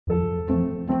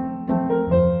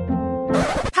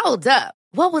Hold up.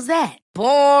 What was that?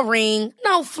 Boring.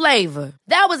 No flavor.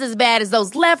 That was as bad as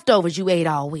those leftovers you ate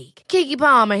all week. Keke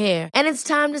Palmer here, and it's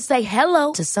time to say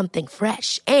hello to something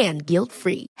fresh and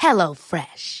guilt-free. Hello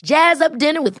Fresh. Jazz up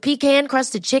dinner with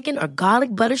pecan-crusted chicken or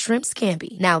garlic butter shrimp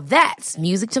scampi. Now that's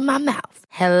music to my mouth.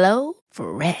 Hello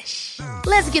Fresh.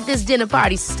 Let's get this dinner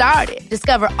party started.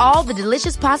 Discover all the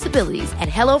delicious possibilities at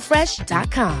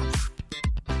hellofresh.com.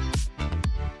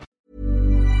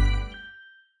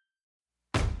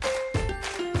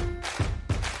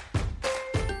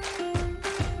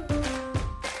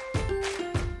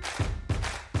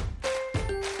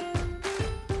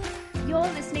 You're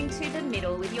listening to The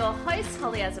Middle with your hosts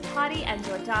Holly Azapati and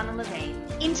Jordana Levine.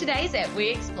 In today's ep, we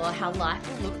explore how life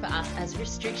will look for us as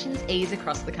restrictions ease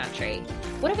across the country.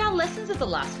 What have our lessons of the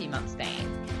last few months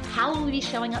been? How will we be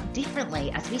showing up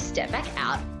differently as we step back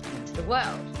out into the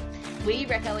world? We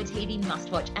reckon a TV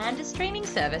must-watch and a streaming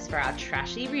service for our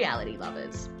trashy reality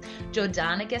lovers.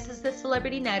 Jordana guesses the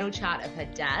celebrity natal chart of her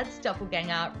dad's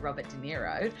doppelganger, Robert De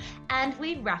Niro, and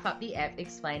we wrap up the ep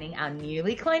explaining our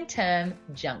newly coined term,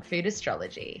 junk food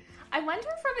astrology. I wonder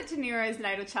if Robert De Niro's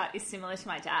natal chart is similar to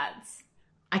my dad's.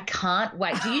 I can't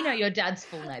wait. Do you know your dad's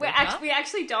full natal chart? We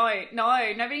actually don't.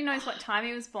 No, nobody knows what time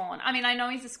he was born. I mean, I know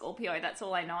he's a Scorpio. That's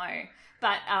all I know.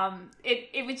 But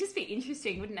it would just be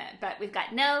interesting, wouldn't it? But we've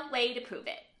got no way to prove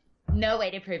it. No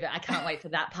way to prove it. I can't wait for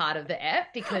that part of the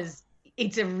ep because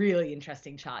it's a really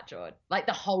interesting chart, Jord. Like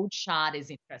the whole chart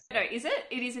is interesting. No, is it?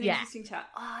 It is an interesting chart.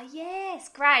 Oh, yes.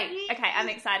 Great. Okay, I'm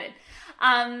excited.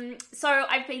 So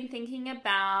I've been thinking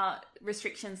about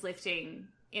restrictions lifting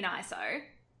in ISO.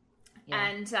 Yeah.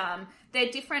 And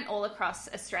they're different all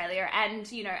across Australia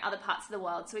and, you know, other parts of the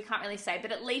world. So we can't really say.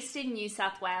 But at least in New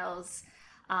South Wales,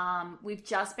 we've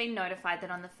just been notified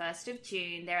that on the 1st of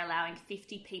June, they're allowing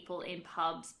 50 people in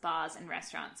pubs, bars and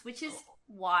restaurants, which is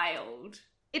wild.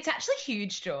 It's actually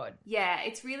huge, Jord. Yeah,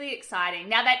 it's really exciting.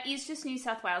 Now, that is just New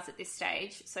South Wales at this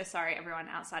stage. So sorry, everyone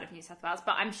outside of New South Wales.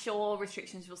 But I'm sure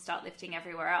restrictions will start lifting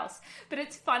everywhere else. But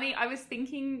it's funny. I was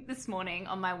thinking this morning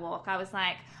on my walk, I was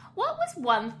like, what was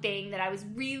one thing that I was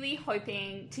really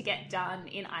hoping to get done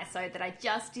in ISO that I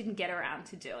just didn't get around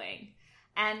to doing?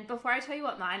 And before I tell you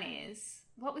what mine is,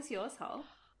 what was yours, Hol?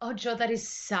 Oh, Jord, that is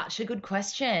such a good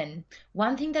question.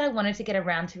 One thing that I wanted to get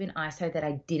around to in ISO that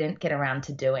I didn't get around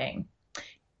to doing.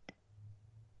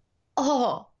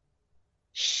 Oh,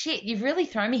 shit, you've really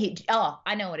thrown me here. Oh,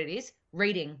 I know what it is.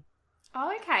 Reading.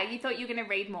 Oh, okay. You thought you were going to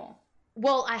read more.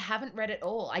 Well, I haven't read it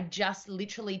all. I just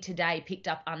literally today picked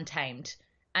up Untamed.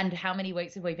 And how many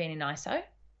weeks have we been in ISO?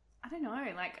 I don't know,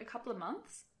 like a couple of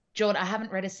months. Jord, I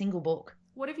haven't read a single book.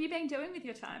 What have you been doing with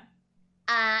your time?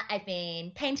 I've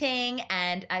been painting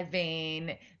and I've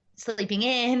been sleeping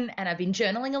in and I've been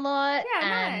journaling a lot.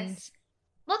 Yeah, and nice.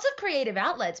 Lots of creative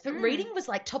outlets, but reading was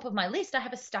like top of my list. I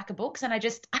have a stack of books and I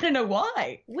don't know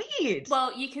why. Weird.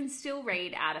 Well, you can still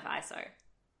read out of ISO.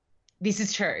 This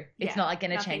is true. It's not like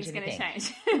going to change anything.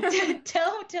 Nothing's going to change.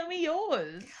 Tell me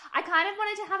yours. I kind of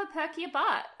wanted to have a perkier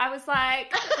butt. I was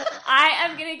like, I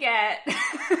am going to get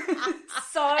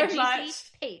so a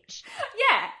much peach.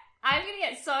 Yeah, I'm going to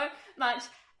get so much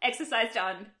exercise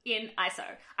done in ISO.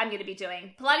 I'm going to be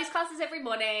doing Pilates classes every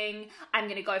morning. I'm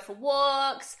going to go for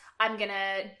walks. I'm going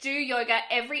to do yoga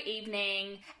every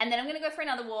evening. And then I'm going to go for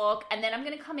another walk. And then I'm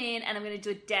going to come in and I'm going to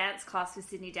do a dance class with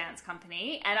Sydney Dance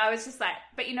Company. And I was just like,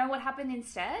 but you know what happened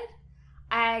instead?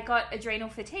 I got adrenal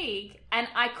fatigue and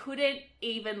I couldn't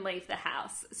even leave the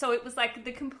house. So it was like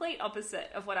the complete opposite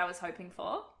of what I was hoping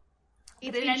for.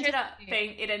 It ended up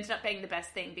being the best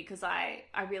thing because I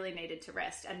really needed to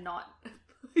rest and not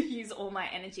use all my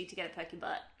energy to get a perky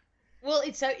butt. Well,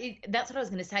 that's what I was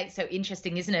going to say. It's so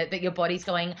interesting, isn't it? That your body's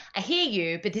going, I hear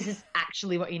you, but this is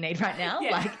actually what you need right now.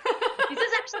 Yeah. Like, this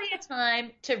is actually a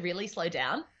time to really slow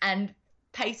down, and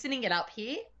pacing it up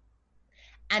here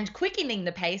and quickening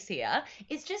the pace here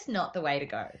is just not do the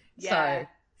go. Yeah.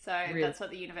 So really, that's what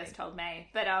the universe told me.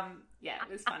 But yeah,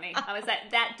 it was funny. I was like,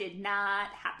 that did not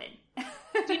happen.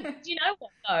 do you know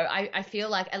what though? I feel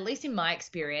like, at least in my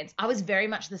experience, I was very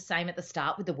much the same at the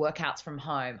start with the workouts from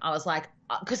home. I was like,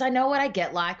 because I know what I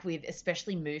get like with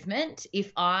especially movement.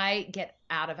 If I get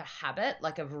out of a habit,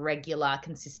 like of regular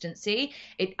consistency,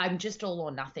 I'm just all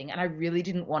or nothing. And I really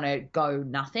didn't want to go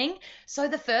nothing. So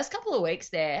the first couple of weeks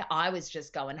there, I was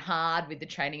just going hard with the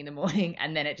training in the morning,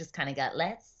 and then it just kind of got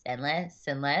less and less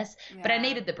and less. Yeah. But I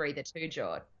needed the breather too,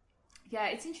 Jord. Yeah,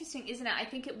 it's interesting, isn't it? I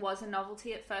think it was a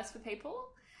novelty at first for people.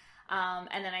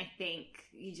 And then I think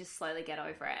you just slowly get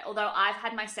over it. Although I've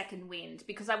had my second wind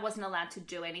because I wasn't allowed to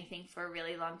do anything for a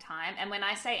really long time. And when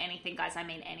I say anything, guys, I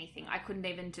mean anything. I couldn't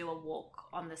even do a walk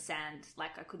on the sand.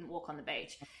 Like I couldn't walk on the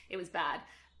beach. It was bad.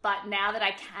 But now that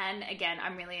I can, again,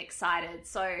 I'm really excited.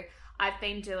 So I've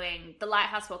been doing the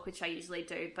Lighthouse Walk, which I usually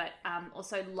do, but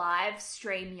also live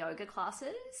stream yoga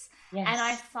classes. Yes. And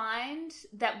I find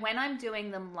that when I'm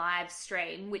doing them live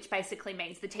stream, which basically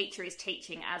means the teacher is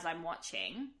teaching as I'm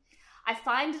watching, I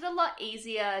find it a lot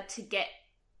easier to get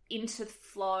into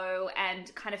flow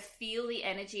and kind of feel the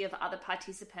energy of other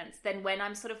participants than when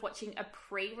I'm sort of watching a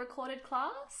pre-recorded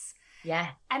class. Yeah.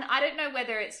 And I don't know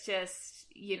whether it's just,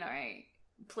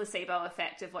 placebo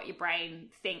effect of what your brain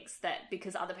thinks that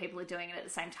because other people are doing it at the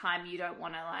same time, you don't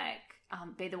want to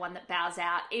be the one that bows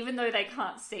out, even though they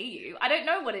can't see you. I don't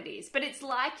know what it is, but it's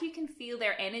like you can feel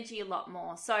their energy a lot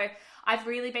more. So I've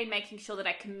really been making sure that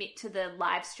I commit to the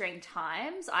live stream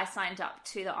times. I signed up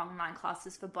to the online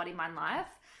classes for Body, Mind, Life,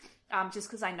 just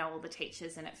because I know all the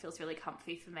teachers and it feels really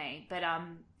comfy for me. But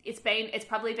it's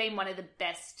probably been one of the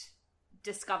best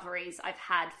discoveries I've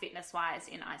had fitness-wise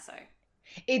in ISO.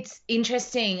 It's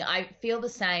interesting. I feel the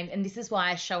same. And this is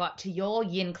why I show up to your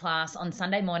yin class on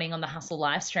Sunday morning on the Hustle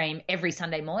live stream every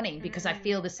Sunday morning, because I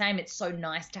feel the same. It's so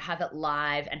nice to have it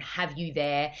live and have you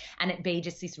there and it be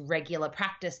just this regular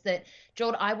practice that,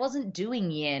 Jord, I wasn't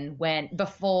doing yin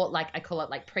before, like I call it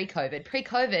like pre-COVID.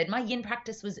 Pre-COVID, my yin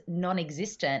practice was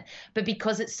non-existent. But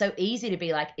because it's so easy to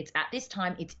be like, it's at this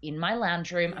time, it's in my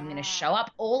lounge room, I'm going to show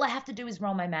up. All I have to do is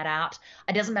roll my mat out.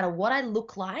 It doesn't matter what I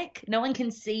look like. No one can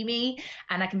see me.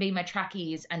 And I can be my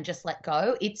trackies and just let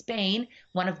go. It's been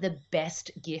one of the best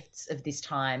gifts of this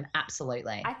time.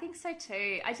 Absolutely. I think so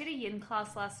too. I did a yin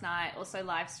class last night, also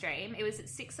live stream. It was at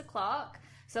 6:00,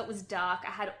 so it was dark.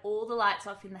 I had all the lights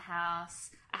off in the house.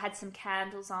 I had some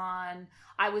candles on.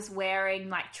 I was wearing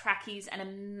like trackies and a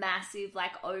massive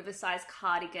like oversized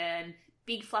cardigan,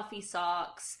 big fluffy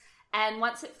socks. And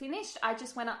once it finished, I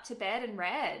just went up to bed and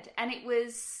read. And it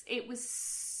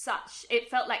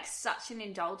felt like such an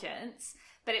indulgence,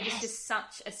 but it was just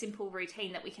such a simple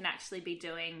routine that we can actually be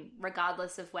doing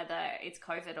regardless of whether it's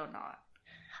COVID or not.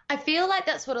 I feel like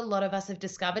that's what a lot of us have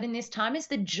discovered in this time is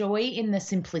the joy in the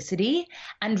simplicity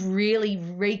and really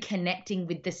reconnecting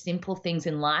with the simple things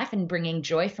in life and bringing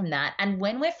joy from that. And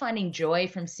when we're finding joy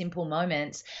from simple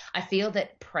moments, I feel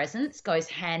that presence goes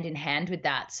hand in hand with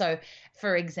that. So,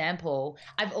 for example,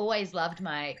 I've always loved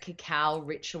my cacao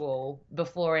ritual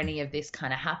before any of this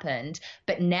kind of happened,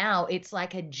 but now it's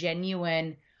like a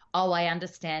genuine, oh, I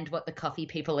understand what the coffee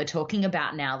people are talking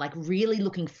about now, like really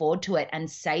looking forward to it and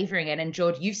savoring it. And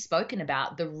George, you've spoken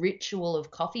about the ritual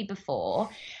of coffee before,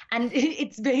 and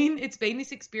it's been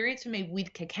this experience for me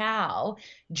with cacao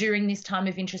during this time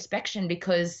of introspection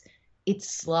because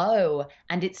it's slow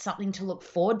and it's something to look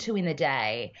forward to in the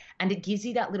day, and it gives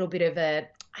you that little bit of a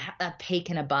peak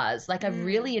and a buzz. Like I've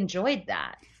really enjoyed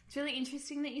that. It's really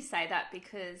interesting that you say that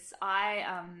because I've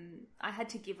had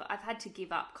to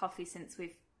give up coffee since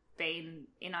we've been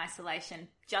in isolation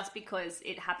just because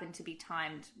it happened to be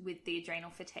timed with the adrenal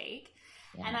fatigue.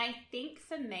 Yeah. And I think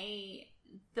for me,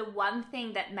 the one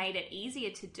thing that made it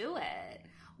easier to do it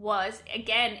was,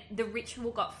 again, the ritual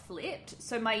got flipped.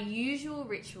 So my usual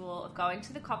ritual of going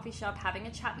to the coffee shop, having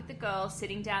a chat with the girls,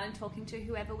 sitting down and talking to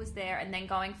whoever was there, and then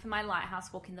going for my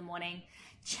lighthouse walk in the morning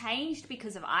changed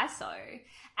because of ISO.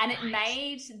 And it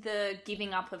made the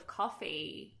giving up of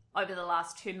coffee over the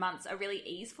last 2 months a really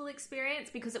easeful experience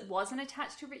because it wasn't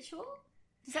attached to ritual.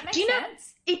 Does that make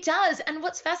sense? It does. And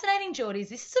what's fascinating, Geordie, is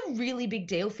this is a really big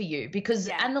deal for you because,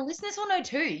 and the listeners will know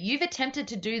too, you've attempted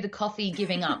to do the coffee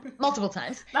giving up multiple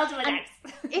times.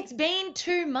 It's been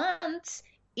 2 months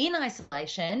in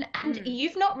isolation and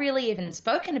you've not really even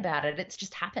spoken about it. It's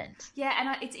just happened. Yeah,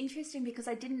 and it's interesting because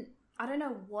I don't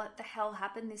know what the hell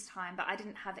happened this time, but I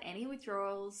didn't have any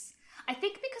withdrawals. I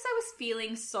think because I was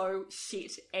feeling so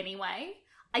shit anyway,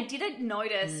 I didn't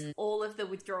notice all of the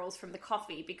withdrawals from the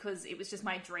coffee because it was just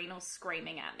my adrenals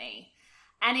screaming at me.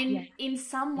 And in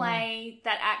some way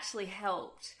that actually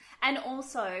helped. And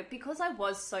also because I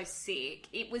was so sick,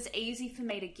 it was easy for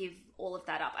me to give all of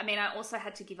that up. I mean, I also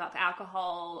had to give up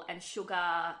alcohol and sugar.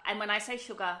 And when I say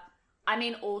sugar, I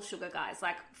mean all sugar, guys,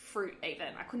 like fruit even.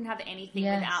 I couldn't have anything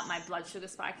without my blood sugar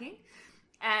spiking.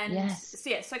 And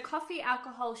so coffee,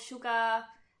 alcohol, sugar,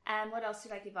 and what else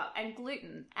did I give up? And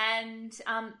gluten. And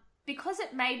because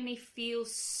it made me feel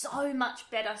so much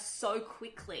better so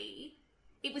quickly,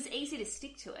 it was easy to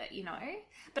stick to it, you know?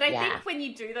 But I think when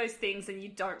you do those things and you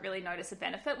don't really notice a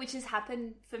benefit, which has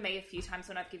happened for me a few times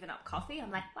when I've given up coffee, I'm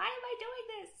like, why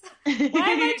am I doing this? Why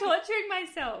am I torturing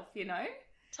myself, you know?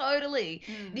 Totally.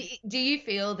 Do you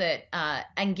feel that,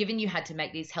 and given you had to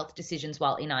make these health decisions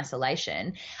while in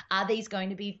isolation, are these going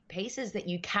to be pieces that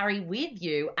you carry with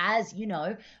you as, you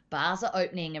know, bars are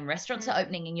opening and restaurants are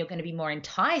opening and you're going to be more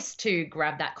enticed to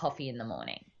grab that coffee in the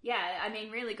morning? Yeah, I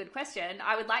mean, really good question.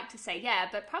 I would like to say yeah,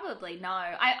 but probably no.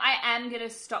 I am going to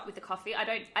stop with the coffee. I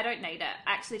don't need it.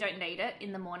 I actually don't need it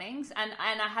in the mornings. And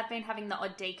I have been having the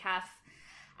odd decaf,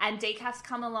 and decaf's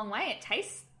come a long way. It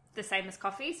tastes the same as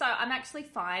coffee, so I'm actually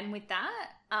fine with that.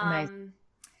 Amazing.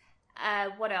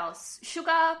 What else?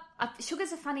 Sugar.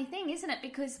 Sugar's a funny thing, isn't it?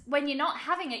 Because when you're not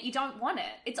having it, you don't want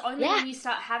it. It's only when you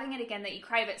start having it again that you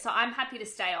crave it. So I'm happy to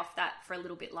stay off that for a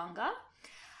little bit longer.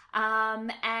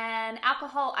 And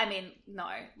alcohol, I mean, no,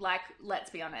 like, let's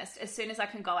be honest, as soon as I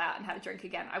can go out and have a drink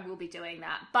again, I will be doing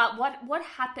that. But what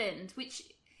happened, which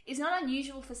is not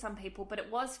unusual for some people, but it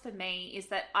was for me, is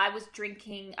that I was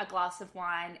drinking a glass of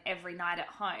wine every night at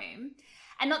home.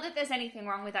 And not that there's anything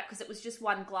wrong with that, because it was just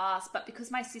one glass, but because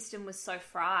my system was so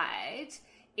fried,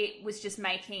 it was just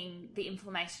making the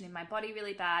inflammation in my body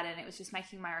really bad, and it was just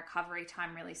making my recovery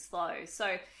time really slow.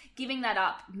 So giving that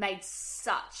up made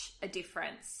such a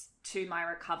difference to my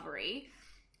recovery.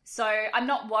 So I'm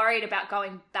not worried about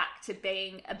going back to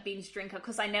being a binge drinker,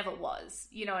 because I never was.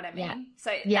 You know what I mean? Yeah.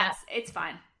 So it's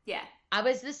fine. Yeah. I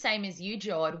was the same as you,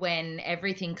 Jord, when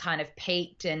everything kind of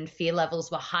peaked and fear levels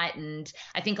were heightened.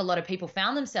 I think a lot of people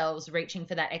found themselves reaching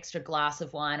for that extra glass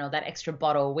of wine or that extra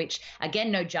bottle, which, again,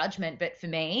 no judgment. But for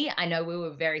me, I know we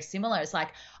were very similar. It's like,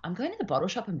 I'm going to the bottle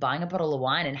shop and buying a bottle of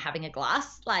wine and having a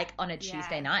glass, like, on a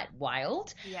Tuesday night.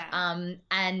 Wild. Yeah.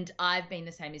 And I've been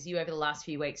the same as you over the last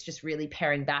few weeks, just really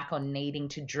paring back on needing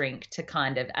to drink to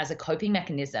kind of as a coping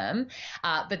mechanism.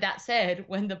 But that said,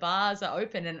 when the bars are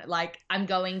open and, like, I'm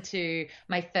going to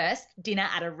my first dinner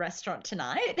at a restaurant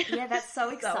tonight. Yeah, that's so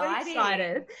exciting. So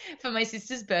excited for my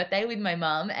sister's birthday with my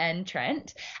mum and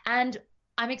Trent. And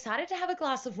I'm excited to have a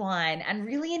glass of wine and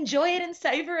really enjoy it and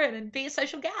savor it and be a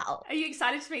social gal. Are you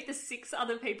excited to meet the 6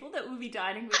 other people that will be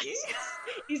dining with you?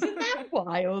 Isn't that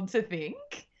wild to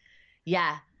think?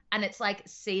 Yeah. And it's like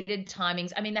seated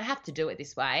timings. I mean, they have to do it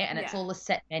this way, and it's all a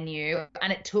set menu.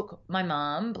 And it took my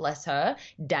mum, bless her,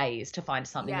 days to find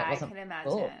something that wasn't I can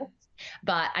imagine. full.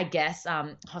 But I guess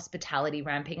hospitality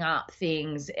ramping up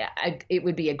things, it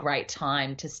would be a great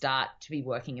time to start to be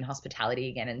working in hospitality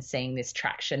again and seeing this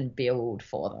traction build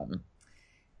for them.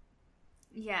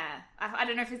 Yeah. I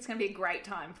don't know if it's going to be a great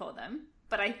time for them,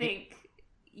 but I think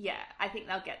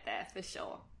they'll get there for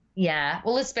sure. Yeah.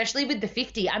 Well, especially with the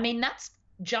 50. I mean, that's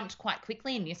jumped quite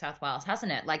quickly in New South Wales,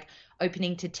 hasn't it? Like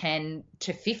opening to 10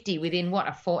 to 50 within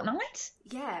a fortnight?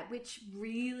 Yeah, which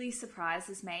really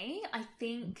surprises me. I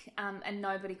think, and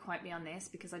nobody quote me on this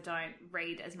because I don't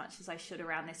read as much as I should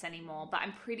around this anymore, but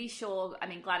I'm pretty sure, I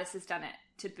mean, Gladys has done it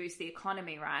to boost the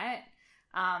economy, right?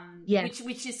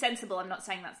 Which is sensible. I'm not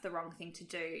saying that's the wrong thing to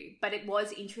do, but it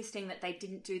was interesting that they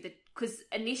didn't do because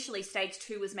initially stage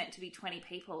 2 was meant to be 20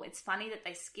 people. It's funny that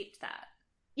they skipped that.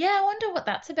 Yeah, I wonder what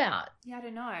that's about. Yeah, I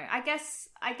don't know. I guess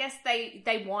they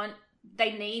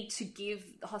need to give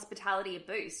hospitality a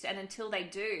boost, and until they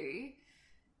do,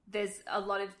 there's a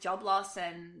lot of job loss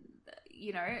and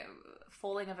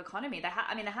falling of economy. They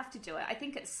have to do it. I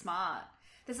think it's smart.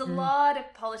 There's a lot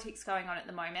of politics going on at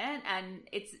the moment, and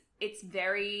it's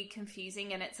very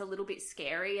confusing and it's a little bit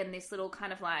scary. And this little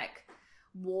kind of like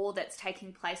war that's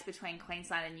taking place between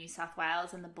Queensland and New South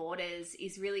Wales and the borders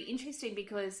is really interesting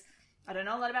because I don't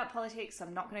know a lot about politics, so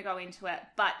I'm not going to go into it,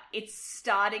 but it's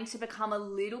starting to become a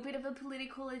little bit of a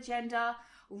political agenda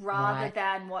rather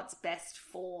than what's best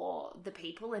for the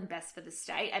people and best for the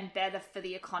state and better for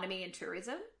the economy and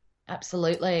tourism.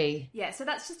 Absolutely. Yeah, so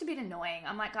that's just a bit annoying.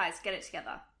 I'm like, guys, get it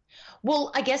together.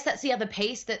 Well, I guess that's the other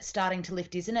piece that's starting to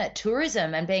lift, isn't it?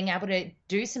 Tourism and being able to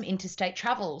do some interstate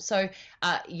travel. So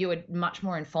you are much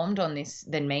more informed on this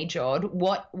than me, Jord.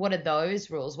 What are those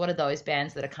rules? What are those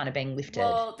bans that are kind of being lifted?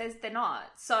 Well, they're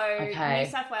not. So New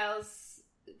South Wales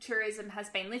tourism has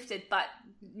been lifted, but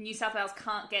New South Wales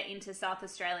can't get into South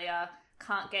Australia,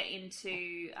 can't get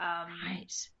into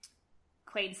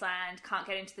Queensland, can't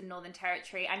get into the Northern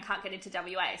Territory, and can't get into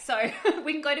WA. So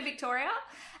we can go to Victoria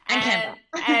and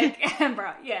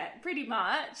Canberra. Yeah, pretty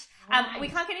much. We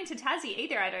can't get into Tassie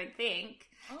either, I don't think.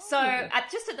 Oh. So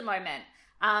just at the moment,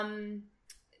 oh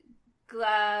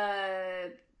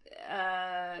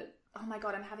my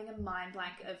God, I'm having a mind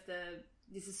blank of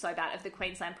this is so bad, of the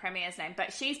Queensland Premier's name,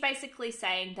 but she's basically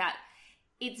saying that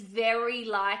it's very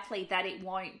likely that it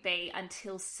won't be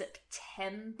until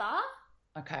September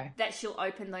that she'll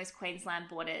open those Queensland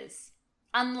borders.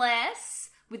 Unless,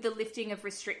 with the lifting of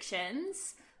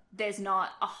restrictions, there's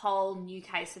not a whole new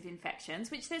case of infections,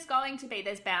 which there's going to be,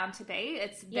 there's bound to be.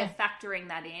 They're factoring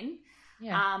that in.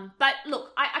 Yeah. But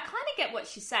look, I kind of get what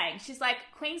she's saying. She's like,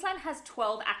 Queensland has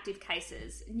 12 active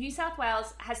cases. New South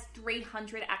Wales has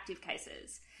 300 active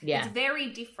cases. Yeah. It's very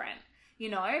different,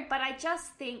 but I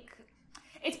just think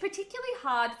It's particularly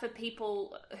hard for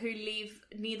people who live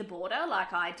near the border,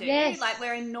 like I do. Yes. Like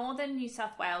we're in northern New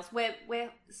South Wales. We're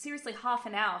seriously half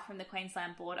an hour from the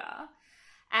Queensland border.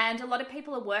 And a lot of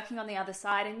people are working on the other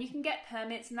side, and you can get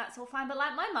permits and that's all fine. But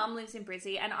like my mum lives in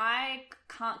Brizzy and I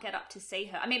can't get up to see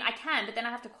her. I mean, I can, but then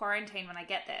I have to quarantine when I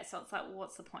get there. So it's like, well,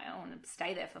 what's the point? I don't want to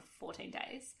stay there for 14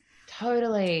 days.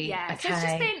 Totally. Yeah. Okay. So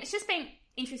it's just been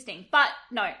interesting. But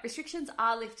no, restrictions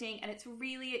are lifting and it's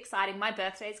really exciting. My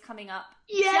birthday's coming up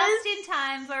just in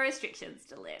time for restrictions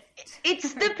to lift.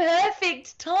 It's the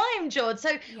perfect time, George.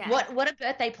 So Yeah. what are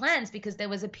birthday plans? Because there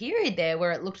was a period there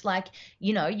where it looked like,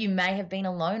 you know, you may have been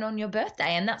alone on your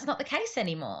birthday, and that's not the case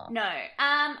anymore. No.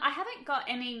 I haven't got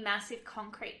any massive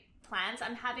concrete plans.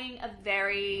 I'm having a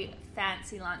very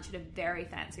fancy lunch at a very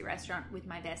fancy restaurant with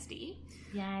my bestie.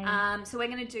 Yay. So we're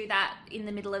going to do that in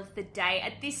the middle of the day.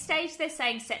 At this stage, they're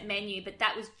saying set menu, but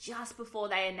that was just before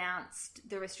they announced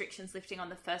the restrictions lifting on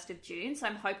the 1st of June. So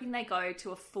I'm hoping they go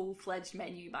to a full-fledged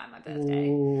menu by my birthday.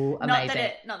 Ooh,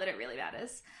 amazing. Not that it really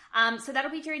matters. So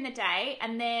that'll be during the day.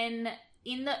 And then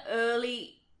in the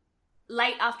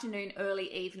late afternoon,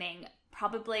 early evening,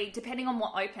 probably, depending on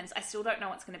what opens, I still don't know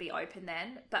what's going to be open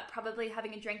then, but probably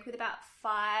having a drink with about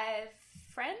 5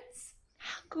 friends.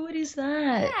 How good is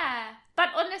that? Yeah. But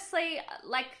honestly,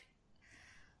 like,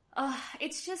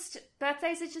 it's just,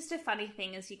 birthdays are just a funny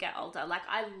thing as you get older. Like,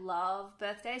 I love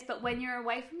birthdays, but when you're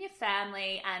away from your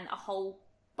family and a whole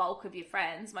bulk of your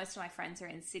friends, most of my friends are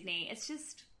in Sydney, it's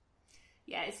just,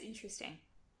 yeah, it's interesting.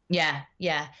 Yeah.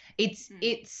 It's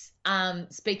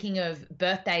speaking of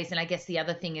birthdays, and I guess the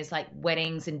other thing is like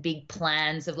weddings and big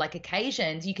plans of like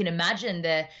occasions, you can imagine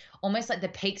almost like the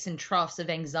peaks and troughs of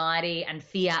anxiety and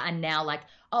fear are now like,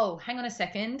 oh, hang on a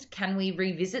second, can we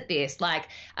revisit this? Like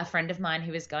a friend of mine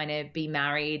who was going to be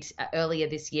married earlier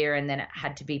this year and then it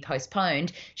had to be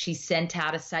postponed, she sent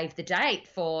out a save the date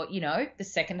for, you know, the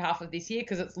second half of this year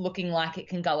because it's looking like it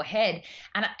can go ahead.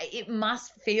 And it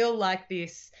must feel like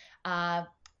this,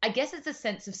 I guess it's a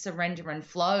sense of surrender and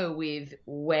flow with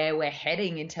where we're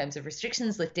heading in terms of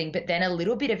restrictions lifting, but then a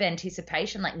little bit of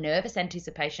anticipation, like nervous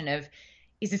anticipation of,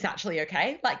 is this actually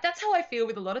okay? Like that's how I feel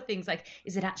with a lot of things. Like,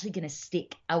 is it actually going to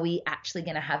stick? Are we actually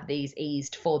going to have these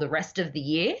eased for the rest of the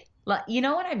year? Like, you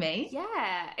know what I mean?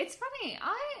 Yeah, it's funny.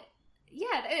 I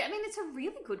mean, it's a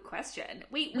really good question.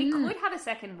 We could have a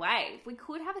second wave. We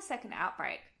could have a second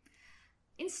outbreak.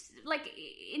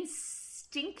 Instinctually,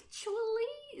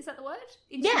 is that the word?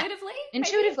 Intuitively? Yeah,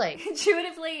 intuitively. Maybe?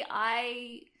 Intuitively,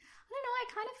 I don't know, I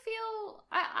kind of feel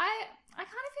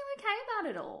okay about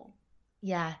it all.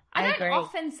 Yeah, I don't agree.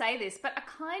 often say this, but I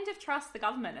kind of trust the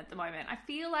government at the moment. I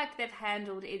feel like they've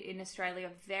handled it in Australia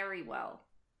very well.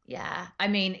 Yeah. I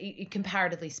mean,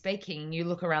 comparatively speaking, you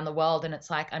look around the world and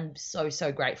it's like, I'm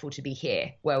so grateful to be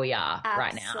here where we are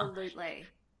right now. Absolutely.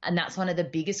 And that's one of the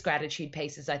biggest gratitude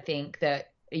pieces I think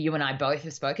that you and I both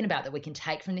have spoken about that we can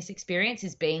take from this experience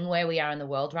is being where we are in the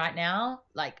world right now,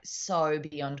 like so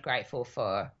beyond grateful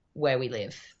for where we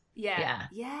live. Yeah,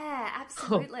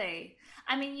 absolutely.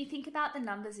 I mean, you think about the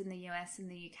numbers in the US and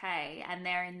the UK and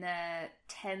they're in the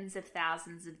tens of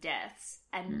thousands of deaths.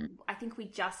 And I think we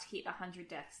just hit 100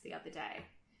 deaths the other day.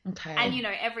 Okay. And, you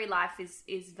know, every life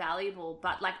is valuable,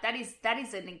 but like that is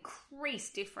an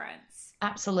increased difference.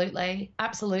 Absolutely.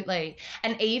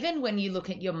 And even when you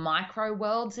look at your micro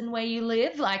worlds and where you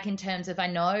live, like in terms of, I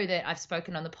know that I've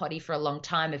spoken on the potty for a long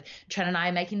time of Tran and I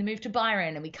are making the move to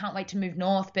Byron and we can't wait to move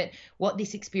north. But what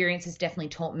this experience has definitely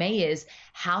taught me is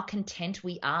how content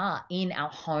we are in our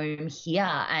home here.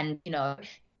 And, you know,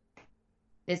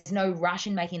 there's no rush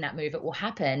in making that move. It will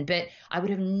happen. But I would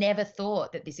have never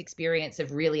thought that this experience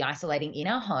of really isolating in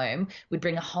our home would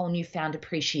bring a whole newfound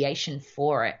appreciation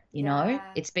for it. You know,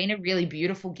 it's been a really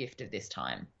beautiful gift of this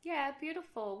time. Yeah,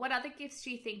 beautiful. What other gifts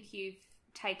do you think you've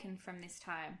taken from this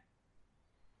time?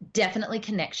 Definitely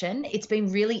connection. It's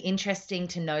been really interesting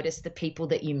to notice the people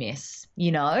that you miss,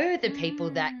 you know, the people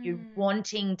that you're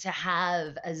wanting to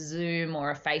have a Zoom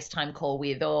or a FaceTime call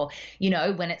with, or, you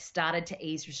know, when it started to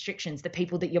ease restrictions, the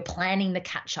people that you're planning the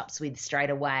catch-ups with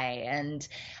straight away. And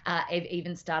I've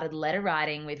even started letter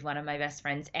writing with one of my best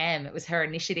friends, Em. It was her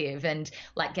initiative, and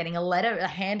like getting a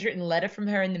handwritten letter from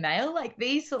her in the mail, like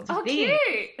these sorts of things.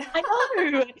 Cute. I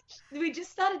know. We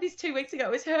just started this 2 weeks ago.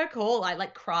 It was her call. I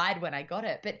like cried when I got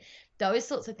it. But those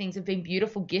sorts of things have been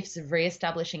beautiful gifts of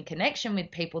reestablishing connection with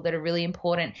people that are really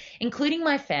important, including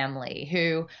my family,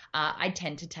 who I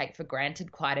tend to take for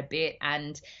granted quite a bit.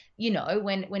 And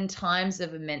when times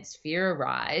of immense fear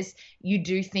arise, you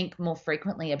do think more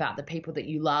frequently about the people that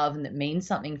you love and that mean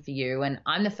something for you. And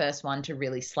I'm the first one to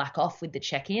really slack off with the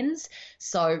check-ins.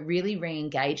 So really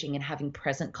re-engaging and having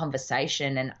present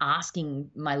conversation and asking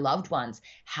my loved ones,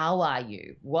 how are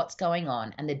you? What's going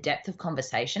on? And the depth of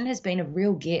conversation has been a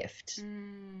real gift.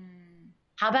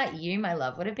 How about you, my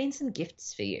love? What have been some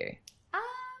gifts for you?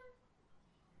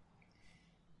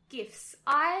 Gifts.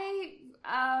 I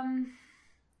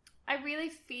really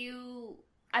feel,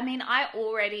 I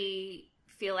already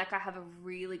feel like I have a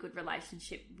really good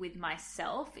relationship with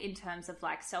myself in terms of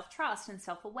like self-trust and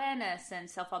self-awareness and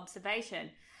self-observation.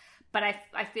 But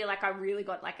I feel like I really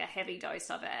got like a heavy dose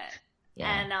of it.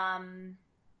 Yeah. And,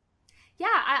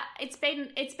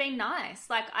 it's been nice.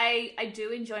 Like I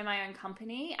do enjoy my own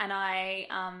company, and I've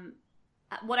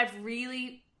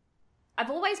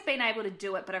always been able to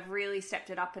do it, but I've really stepped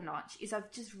it up a notch, is I've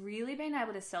just really been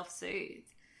able to self-soothe.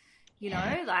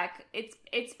 Like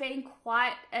it's been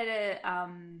quite a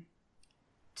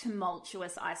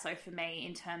tumultuous ISO for me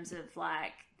in terms of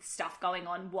like stuff going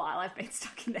on while I've been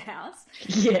stuck in the house.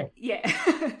 Yeah.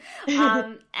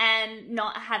 And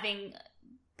not having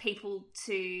people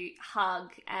to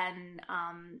hug and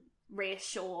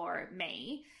reassure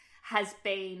me has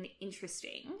been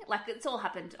interesting. Like, it's all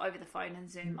happened over the phone and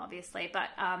Zoom, obviously, but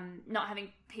not having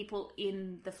people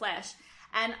in the flesh.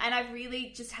 And I've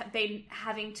really just been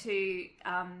having to,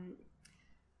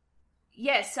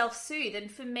 self-soothe.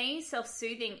 And for me,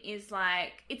 self-soothing is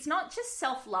like, it's not just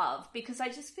self-love, because I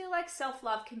just feel like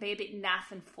self-love can be a bit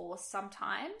naff and forced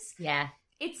sometimes. Yeah.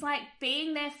 It's like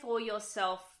being there for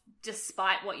yourself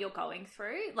despite what you're going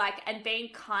through, like, and being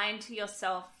kind to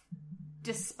yourself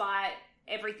despite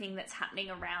everything that's happening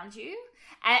around you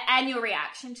and your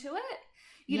reaction to it.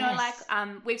 You know, like,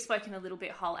 we've spoken a little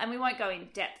bit, Hol, and we won't go in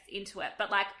depth into it,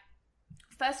 but like,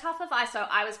 first half of ISO,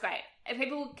 I was great. And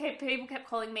people kept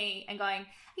calling me and going,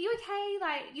 are you okay?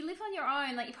 Like, you live on your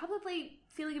own. Like, you're probably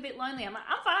feeling a bit lonely. I'm like,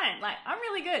 I'm fine. Like, I'm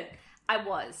really good. I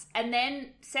was. And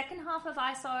then second half of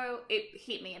ISO, it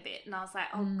hit me a bit. And I was like,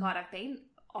 oh God, I've been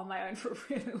on my own for a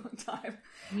really long time.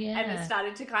 Yeah. And it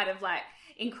started to kind of like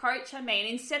encroach on me. And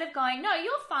instead of going, no,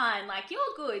 you're fine. Like, you're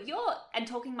good. And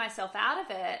talking myself out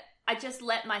of it, I just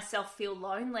let myself feel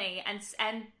lonely and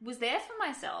was there for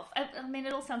myself. I mean,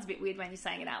 it all sounds a bit weird when you're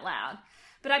saying it out loud,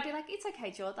 but I'd be like, it's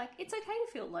okay, Jord. Like, it's okay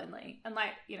to feel lonely, and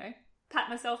like, you know, pat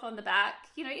myself on the back.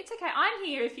 You know, it's okay. I'm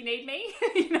here if you need me.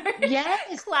 You know,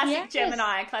 yes, classic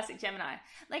Gemini.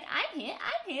 Like, I'm here.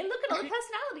 Look at all the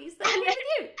personalities that are with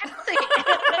you.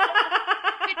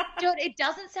 Jord, it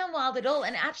doesn't sound wild at all,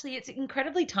 and actually, it's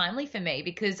incredibly timely for me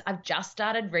because I've just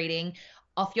started reading,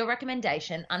 off your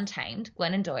recommendation, Untamed,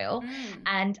 Glennon Doyle.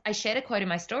 And I shared a quote in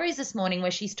my stories this morning where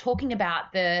she's talking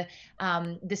about the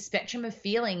spectrum of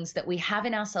feelings that we have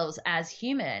in ourselves as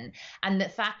human, and the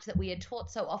fact that we are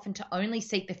taught so often to only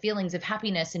seek the feelings of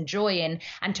happiness and joy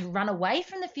and to run away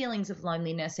from the feelings of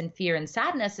loneliness and fear and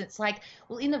sadness. It's like,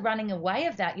 well, in the running away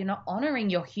of that, you're not honoring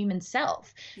your human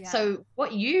self. Yeah. So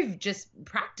what you've just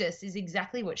practiced is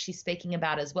exactly what she's speaking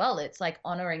about as well. It's like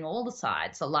honoring all the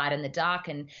sides, the light and the dark,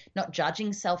 and not judging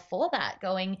self for that,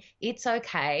 going, it's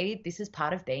okay, this is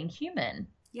part of being human.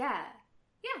 Yeah.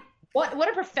 What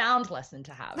a profound lesson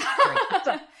to have.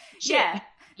 Yeah,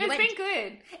 it's been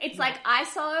good. It's like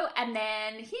ISO, and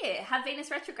then here, have Venus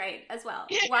retrograde as well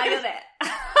while you're there.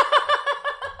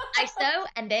 ISO,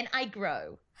 and then I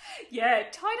grow. Yeah,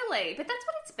 totally. But that's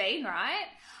what it's been, right?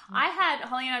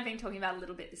 Holly and I have been talking about it a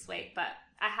little bit this week, but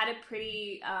I had a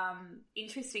pretty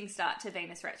interesting start to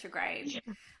Venus retrograde.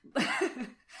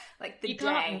 Like the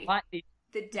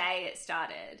day it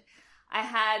started. I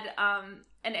had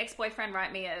an ex-boyfriend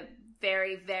write me a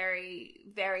very, very,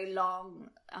 very long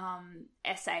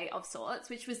essay of sorts,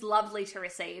 which was lovely to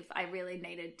receive. I really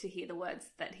needed to hear the words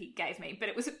that he gave me, but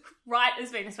it was right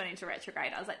as Venus went into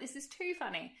retrograde. I was like, this is too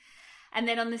funny. And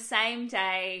then on the same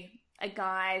day, a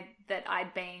guy that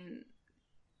I'd been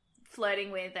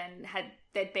flirting with and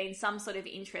there'd been some sort of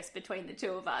interest between the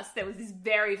two of us, there was this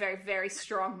very, very, very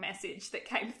strong message that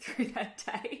came through that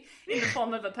day in the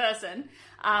form of a person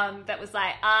that was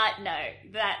like, no,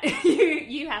 that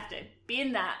you have to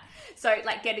bin that. So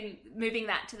like moving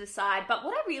that to the side. But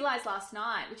what I realized last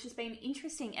night, which has been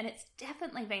interesting, and it's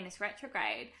definitely Venus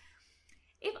retrograde,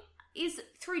 is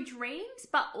through dreams,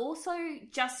 but also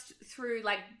just through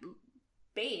like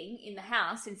being in the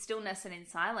house in stillness and in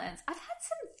silence. I've had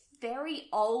some very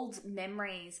old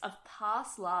memories of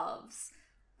past loves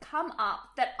come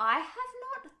up that I have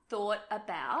not thought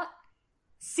about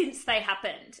since they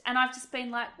happened. And I've just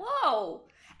been like, whoa.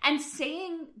 And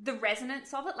seeing the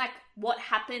resonance of it, like what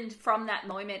happened from that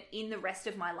moment in the rest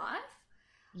of my life.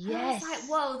 Yes. And I was like,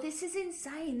 whoa, this is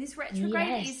insane. This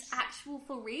retrograde is actual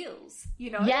for reals,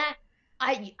 you know? Yeah.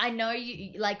 I know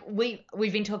you, like,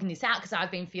 we've been talking this out because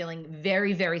I've been feeling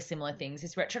very, very similar things.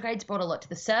 This retrograde's brought a lot to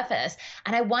the surface.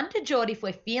 And I wonder, Jord, if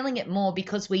we're feeling it more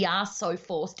because we are so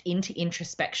forced into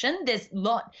introspection. There's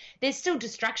still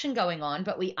distraction going on,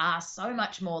 but we are so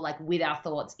much more like with our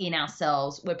thoughts in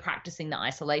ourselves. We're practicing the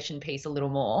isolation piece a little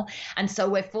more. And so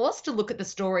we're forced to look at the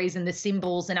stories and the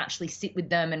symbols and actually sit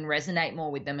with them and resonate more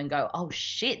with them and go, oh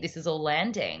shit, this is all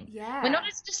landing. Yeah. We're not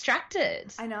as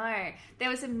distracted. I know. There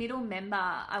was a middle member,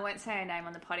 I won't say her name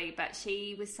on the potty, but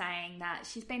she was saying that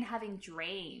she's been having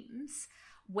dreams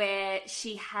where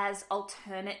she has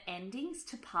alternate endings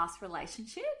to past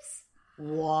relationships.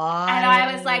 Wow. And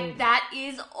I was like, that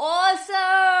is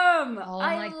awesome. Oh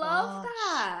I my love gosh.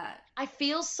 that. I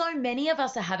feel so many of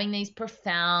us are having these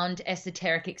profound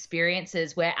esoteric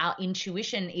experiences where our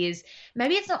intuition is,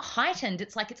 maybe it's not heightened.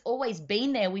 It's like it's always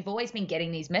been there. We've always been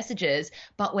getting these messages,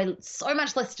 but we're so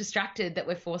much less distracted that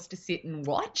we're forced to sit and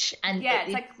watch. And yeah,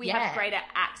 it's like we have greater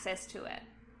access to it.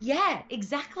 Yeah,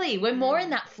 exactly. We're more in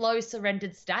that flow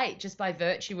surrendered state just by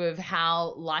virtue of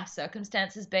how life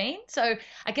circumstances been. So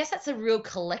I guess that's a real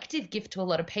collective gift to a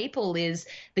lot of people, is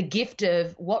the gift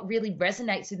of what really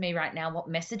resonates with me right now. What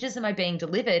messages am I being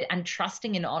delivered, and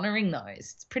trusting and honoring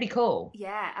those. It's pretty cool.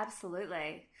 Yeah,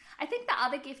 absolutely. I think the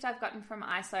other gift I've gotten from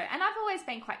ISO, and I've always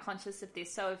been quite conscious of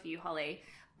this, so have you, Holly,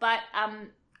 but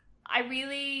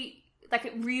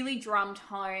it really drummed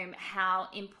home how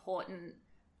important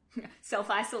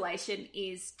self-isolation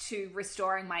is to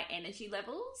restoring my energy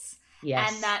levels.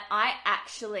 Yes. And that I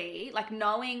actually, like,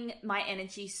 knowing my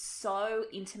energy so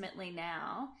intimately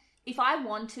now, if I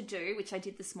want to do, which I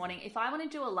did this morning, if I want to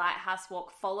do a lighthouse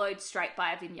walk followed straight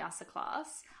by a vinyasa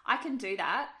class, I can do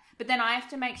that. But then I have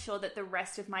to make sure that the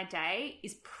rest of my day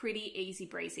is pretty easy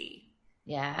breezy.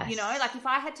 Yeah. You know, like if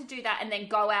I had to do that and then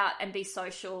go out and be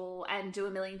social and do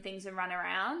a million things and run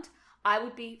around, I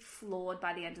would be floored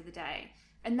by the end of the day.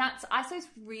 And that's, ISO's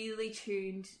really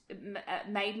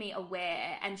made me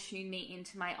aware and tuned me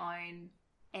into my own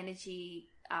energy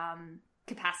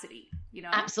capacity, you know?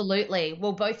 Absolutely.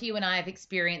 Well, both you and I have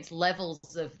experienced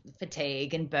levels of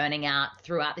fatigue and burning out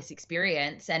throughout this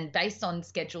experience, and based on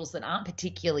schedules that aren't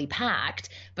particularly packed,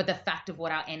 but the fact of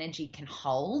what our energy can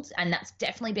hold. And that's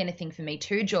definitely been a thing for me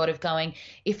too, Jord, of going,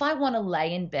 if I want to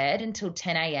lay in bed until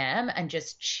 10 a.m. and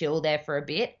just chill there for a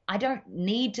bit, I don't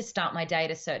need to start my day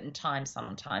at a certain time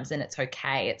sometimes, and it's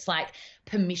okay. It's like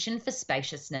permission for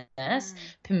spaciousness,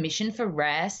 permission for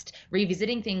rest,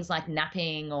 revisiting things like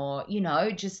napping or, you know,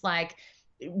 just like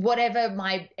whatever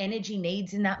my energy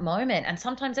needs in that moment. And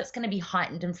sometimes it's going to be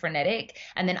heightened and frenetic,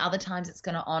 and then other times it's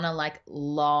going to honor like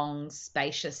long,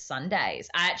 spacious Sundays.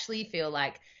 I actually feel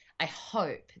like, I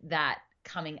hope that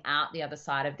coming out the other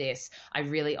side of this, I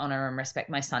really honor and respect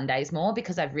my Sundays more,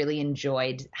 because I've really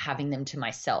enjoyed having them to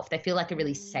myself. They feel like a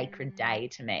really sacred day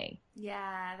to me.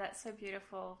 Yeah, that's so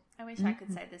beautiful. I wish I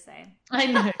could say the same. I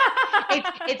know.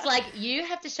 It's like you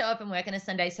have to show up and work on a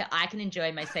Sunday so I can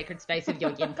enjoy my sacred space of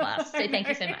your yin class. So thank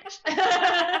you so much.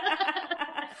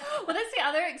 Well, that's the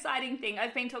other exciting thing.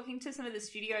 I've been talking to some of the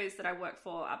studios that I work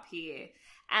for up here,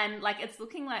 and like it's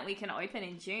looking like we can open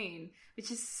in June,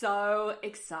 which is so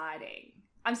exciting.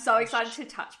 I'm so excited to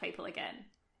touch people again.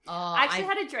 I actually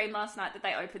had a dream last night that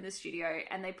they opened the studio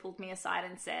and they pulled me aside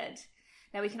and said,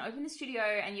 now we can open the studio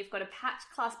and you've got a patch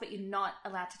class, but you're not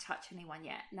allowed to touch anyone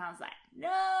yet. And I was like,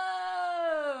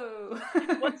 no.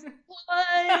 What's the point?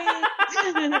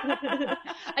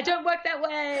 I don't work that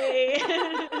way.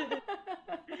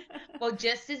 Well,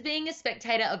 just as being a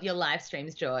spectator of your live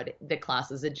streams, Jord, the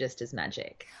classes are just as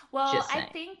magic. Well, I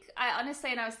think, I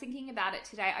honestly, and I was thinking about it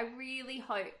today, I really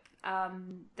hope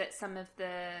that some of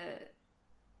the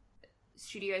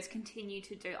studios continue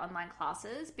to do online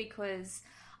classes, because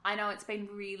I know it's been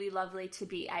really lovely to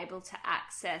be able to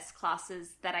access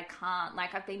classes that I can't.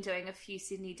 Like, I've been doing a few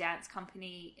Sydney Dance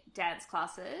Company dance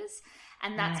classes,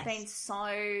 and that's been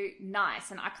so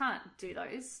nice. And I can't do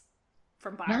those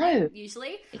from Byron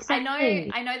usually.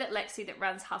 Exactly. I know that Lexi that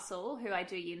runs Hustle, who I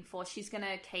do yin for, she's going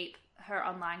to keep her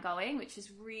online going, which is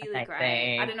really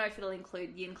great. I don't know if it'll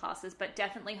include yin classes, but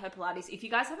definitely her Pilates. If you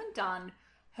guys haven't done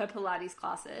her Pilates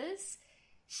classes,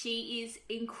 she is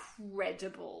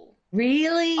incredible.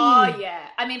 Really? Oh, yeah.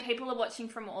 I mean, people are watching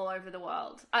from all over the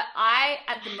world. I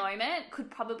at the moment, could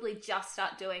probably just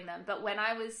start doing them. But when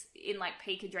I was in, like,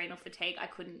 peak adrenal fatigue, I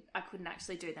couldn't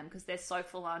actually do them because they're so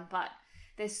full on, but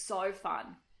they're so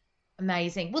fun.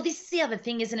 Amazing. Well, this is the other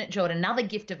thing, isn't it, Jordan? Another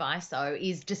gift of ISO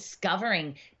is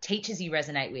discovering teachers you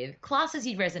resonate with, classes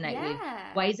you resonate with,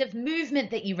 ways of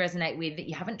movement that you resonate with that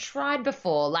you haven't tried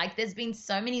before. Like, there's been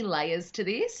so many layers to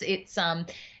this. It's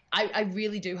I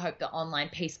really do hope the online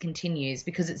piece continues,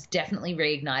 because it's definitely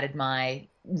reignited my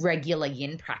regular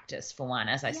yin practice, for one,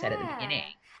 as I said at the beginning.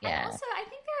 Yeah. And also, I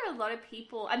think there are a lot of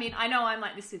people, I mean, I know I'm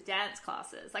like this with dance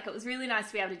classes. Like, it was really nice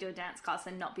to be able to do a dance class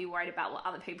and not be worried about what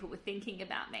other people were thinking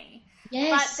about me.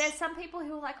 Yes. But there's some people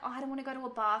who are like, oh, I don't want to go to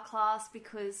a bar class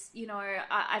because, you know,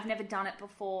 I've never done it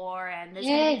before. And there's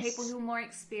going to be people who are more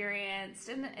experienced.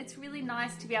 And it's really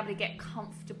nice to be able to get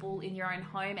comfortable in your own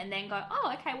home and then go,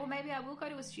 oh, okay, well, maybe I will go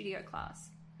to a studio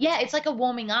class. Yeah, it's like a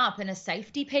warming up and a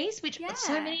safety piece, which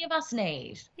so many of us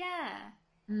need. Yeah.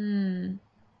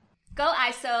 Go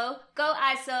ISO, go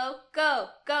ISO, go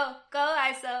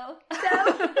ISO.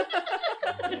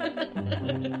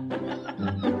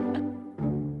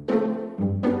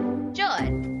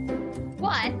 John,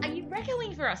 what are you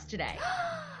recommending for us today?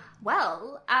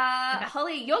 Well,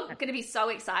 Holly, you're going to be so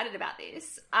excited about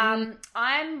this. I'm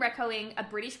recommending a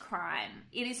British crime.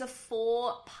 It is a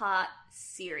 4-part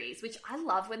series, which I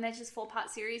love when they're just 4-part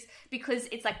series, because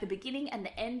it's like the beginning and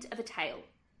the end of a tale.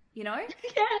 You know?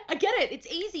 Yeah, I get it. It's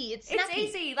easy. It's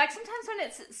easy. Like, sometimes when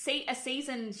it's a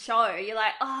season show, you're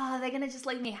like, oh, they're going to just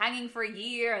leave me hanging for a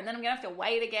year and then I'm going to have to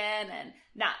wait again. And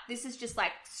nah, this is just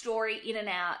like story in and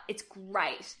out. It's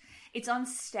great. It's on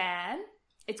Stan.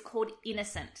 It's called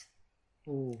Innocent.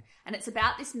 Ooh. And it's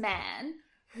about this man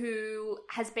who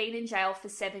has been in jail for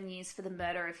 7 years for the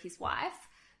murder of his wife.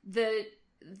 The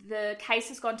case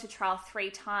has gone to trial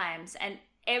 3 times, and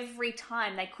every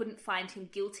time they couldn't find him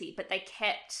guilty, but they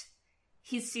kept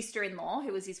his sister-in-law,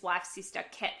 who was his wife's sister,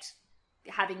 kept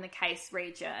having the case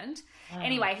re-adjourned.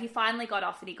 Anyway, he finally got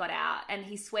off and he got out, and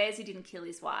he swears he didn't kill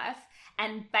his wife.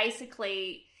 And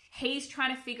basically, he's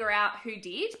trying to figure out who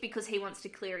did, because he wants to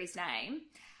clear his name.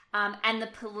 And the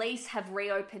police have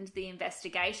reopened the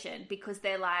investigation because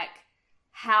they're like,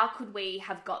 how could we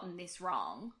have gotten this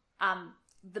wrong?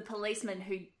 The policeman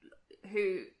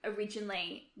who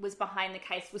originally was behind the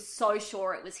case was so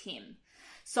sure it was him.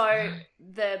 So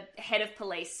the head of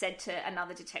police said to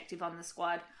another detective on the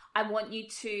squad, I want you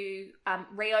to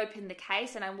reopen the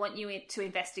case, and I want you to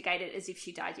investigate it as if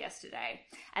she died yesterday.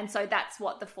 And so that's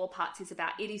what the 4 parts is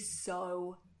about. It is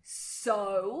so,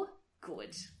 so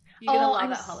good. You're going to love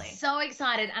it, Holly. So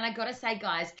excited. And I got to say,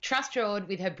 guys, trust Jord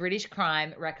with her British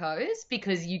crime recos,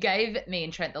 because you gave me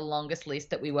and Trent the longest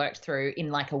list that we worked through in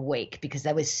like a week, because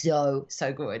they were so,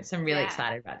 so good. So I'm really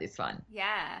excited about this one.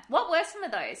 Yeah. What were some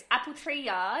of those? Apple Tree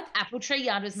Yard. Apple Tree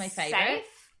Yard was my favorite.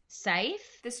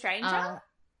 Safe. The Stranger.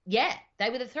 Yeah,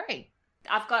 they were the 3.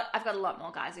 I've got a lot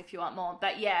more, guys, if you want more.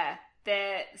 But yeah,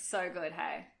 they're so good,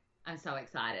 hey? I'm so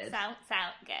excited. Sound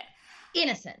good.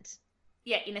 Innocent.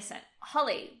 Yeah, Innocent.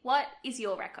 Holly, what is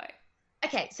your reco?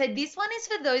 Okay, so this one is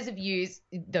for those of you,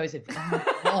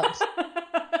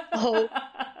 oh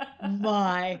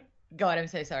my God, I'm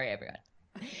so sorry, everyone.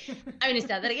 I'm going to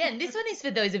start that again. This one is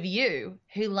for those of you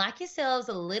who like yourselves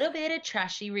a little bit of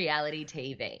trashy reality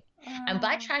TV. And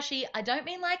by trashy, I don't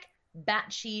mean like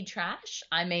batchy trash.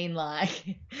 I mean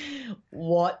like,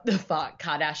 what the fuck,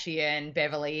 Kardashian,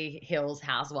 Beverly Hills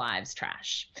Housewives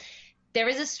trash. There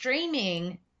is a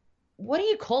streaming, what do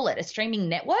you call it? A streaming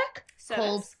network?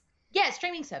 Service.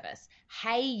 Streaming service.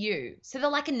 Hey You. So they're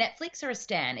like a Netflix or a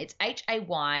Stan. It's HAY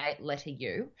letter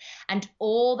U. And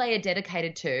all they are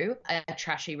dedicated to are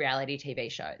trashy reality TV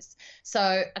shows.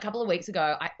 So a couple of weeks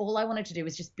ago, all I wanted to do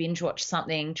was just binge watch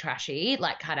something trashy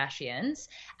like Kardashians.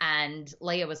 And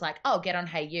Leah was like, oh, get on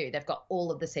Hey You. They've got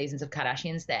all of the seasons of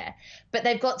Kardashians there. But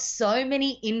they've got so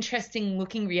many interesting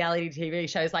looking reality TV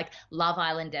shows like Love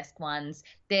Island-esque ones.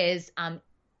 There's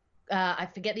I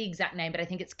forget the exact name, but I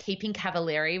think it's Keeping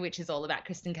Cavallari, which is all about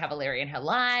Kristen Cavallari and her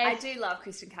life. I do love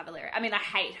Kristen Cavallari. I mean, I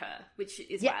hate her, which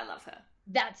is why I love her.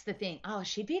 That's the thing. Oh,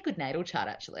 she'd be a good natal chart,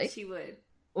 actually. She would.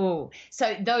 Oh,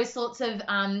 so those sorts of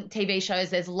TV shows,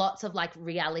 there's lots of like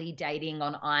reality dating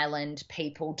on island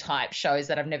people type shows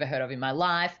that I've never heard of in my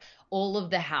life. All of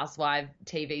the Housewife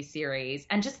TV series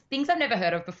and just things I've never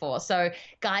heard of before. So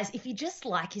guys, if you just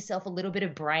like yourself a little bit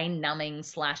of brain numbing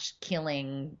 /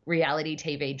 killing reality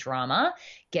TV drama,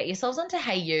 get yourselves onto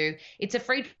Hey You. It's a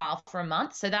free trial for a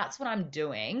month. So that's what I'm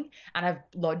doing. And I've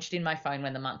lodged in my phone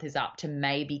when the month is up to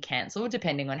maybe cancel,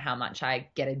 depending on how much I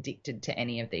get addicted to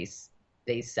any of these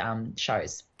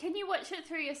shows. Can you watch it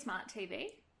through your smart TV?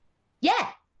 Yeah.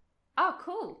 Oh,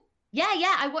 cool. Yeah.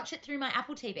 I watch it through my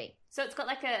Apple TV. So it's got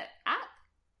like a app?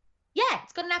 Yeah,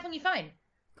 it's got an app on your phone.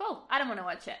 Cool. I don't want to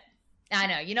watch it. I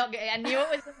know. I knew it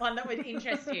was the one that would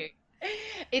interest you.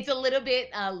 It's a little bit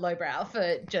lowbrow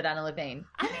for Jordana Levine.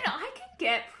 I mean, I can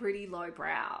get pretty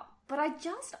lowbrow, but I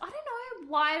don't know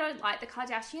why I don't like the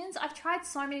Kardashians. I've tried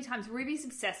so many times. Ruby's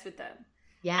obsessed with them.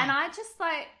 Yeah. And I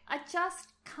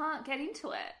just can't get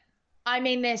into it. I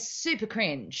mean, they're super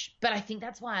cringe, but I think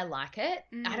that's why I like it.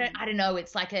 I don't know.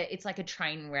 It's like a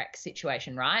train wreck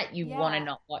situation, right? You want to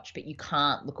not watch, but you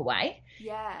can't look away.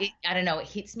 Yeah. I don't know. It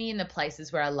hits me in the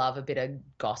places where I love a bit of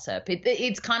gossip.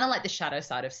 It's kind of like the shadow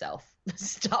side of self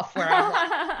stuff where I'm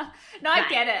like, no, I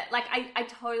get it. Like, I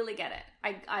totally get it.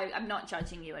 I'm not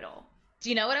judging you at all. Do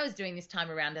you know what I was doing this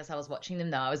time around as I was watching them,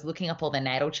 though? I was looking up all their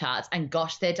natal charts, and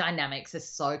gosh, their dynamics are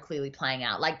so clearly playing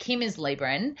out. Like, Kim is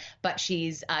Libran, but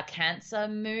she's Cancer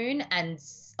moon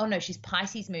she's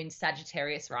Pisces moon,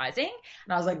 Sagittarius rising.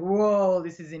 And I was like, whoa,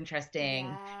 this is interesting.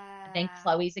 Yeah. And then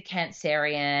Chloe's a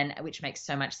Cancerian, which makes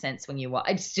so much sense when you watch.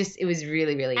 It was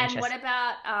really, really interesting. And what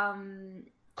about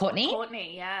Courtney?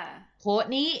 Courtney, yeah.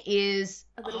 Courtney is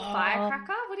a little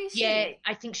firecracker. What is she? Yeah,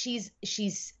 I think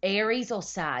she's Aries or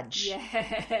Sag.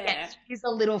 Yeah, she's a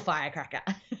little firecracker.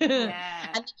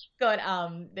 Yeah.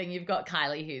 And then you've got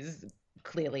Kylie, who's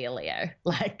clearly a Leo,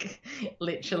 like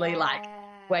literally like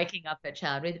waking up her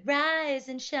child with rise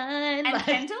and shine. And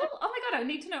Kendall? Oh my God, I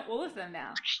need to know all of them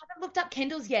now. I haven't looked up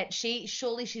Kendall's yet.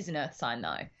 Surely she's an Earth sign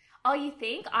though. Oh, you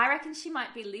think? I reckon she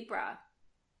might be Libra.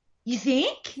 You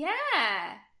think? Yeah.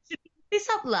 Should we look this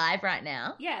up live right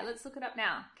now? Yeah, let's look it up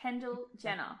now. Kendall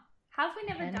Jenner. How have we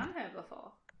never done her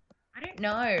before? I don't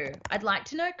know. I'd like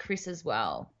to know Chris as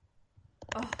well.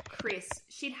 Oh, Chris.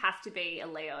 She'd have to be a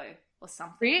Leo or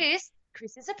something.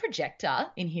 Chris is a projector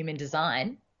in human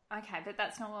design. Okay, but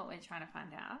that's not what we're trying to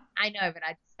find out. I know, but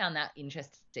I just found that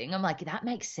interesting. I'm like, that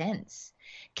makes sense.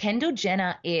 Kendall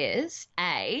Jenner is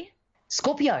a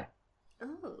Scorpio.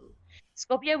 Ooh.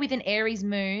 Scorpio with an Aries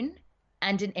moon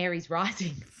and an Aries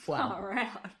rising. Wow. All right.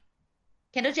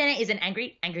 Kendall Jenner is an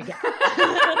angry gal.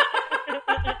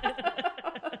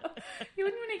 You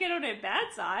wouldn't want to get on her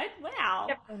bad side. Wow.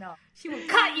 Definitely not. She will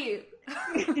cut you.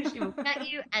 She will cut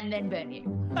you and then burn you.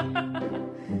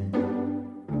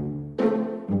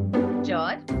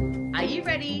 Jord, are you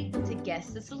ready to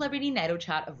guess the celebrity natal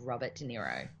chart of Robert De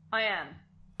Niro? I am.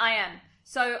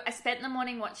 So I spent the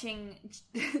morning watching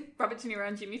Robert De Niro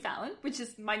and Jimmy Fallon, which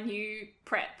is my new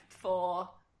prep for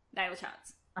natal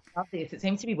charts. I love this. It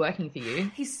seems to be working for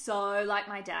you. He's so like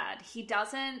my dad. He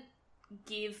doesn't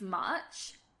give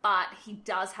much, but he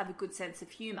does have a good sense of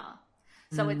humor.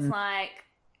 So it's like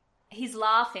he's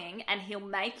laughing and he'll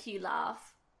make you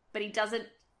laugh, but he doesn't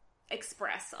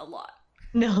express a lot.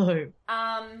 No.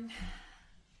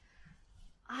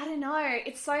 I don't know.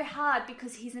 It's so hard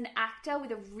because he's an actor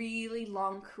with a really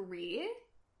long career.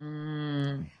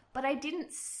 But I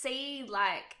didn't see,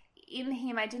 like, in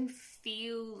him, I didn't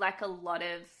feel like a lot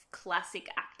of classic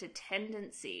actor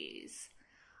tendencies.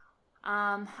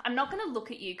 I'm not going to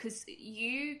look at you because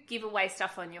you give away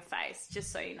stuff on your face,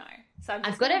 just so you know. So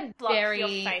I've got a block very your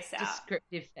face out.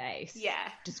 descriptive face.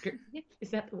 Yeah. Descriptive?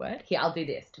 Is that the word? Here, I'll do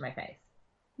this to my face.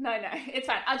 No, it's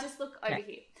fine. I'll just look over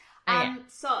here.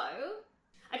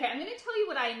 Okay, I'm going to tell you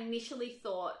what I initially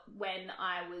thought when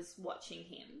I was watching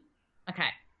him. Okay.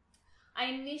 I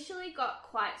initially got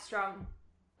quite strong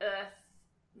Earth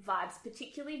vibes,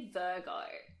 particularly Virgo.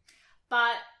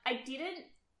 But I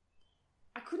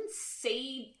couldn't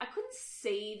see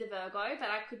the Virgo, but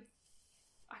I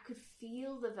could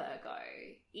feel the Virgo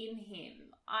in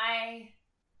him. I'd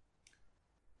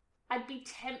be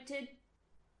tempted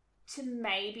to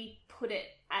maybe put it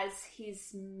as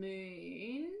his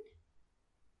moon,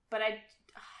 but I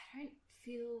don't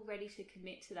feel ready to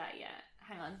commit to that yet.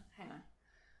 Hang on.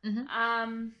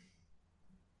 Mm-hmm.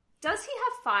 Does he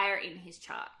have fire in his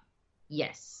chart?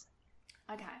 Yes.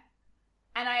 Okay.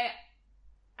 And I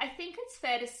think it's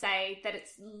fair to say that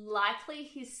it's likely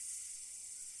his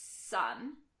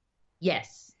sun.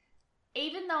 Yes.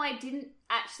 Even though I didn't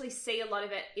actually see a lot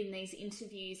of it in these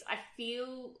interviews, I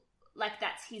feel like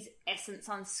that's his essence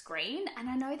on screen. And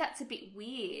I know that's a bit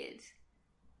weird.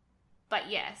 But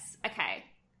yes, okay.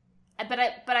 But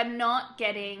I'm not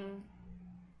getting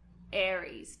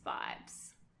Aries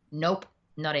vibes. Nope,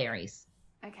 not Aries.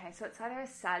 Okay, so it's either a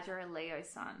Sag or a Leo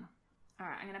sun. All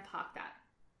right, I'm going to park that.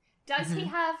 Does he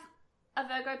have a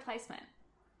Virgo placement?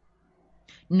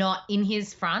 Not in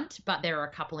his front, but there are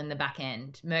a couple in the back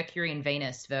end. Mercury and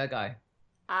Venus, Virgo.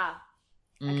 Ah,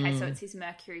 okay, so it's his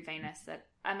Mercury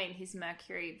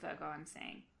Virgo I'm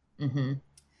seeing. Mm-hmm.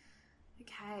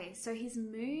 Okay, so his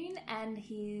moon and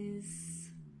he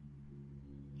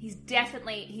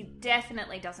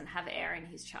definitely doesn't have air in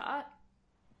his chart.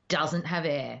 Doesn't have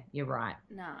air, you're right.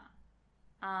 No.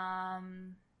 I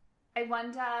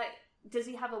wonder, does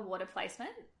he have a water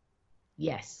placement?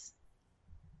 Yes.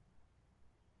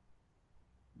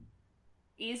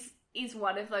 Is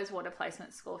one of those water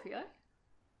placements Scorpio?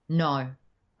 No.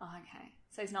 Oh, okay.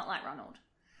 So he's not like Ronald.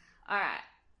 All right.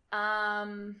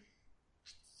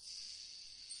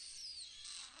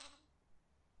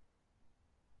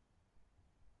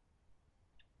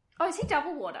 Oh, is he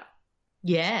double water?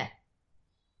 Yeah.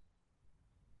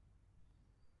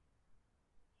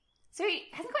 So he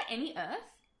hasn't got any Earth?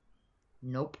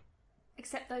 Nope.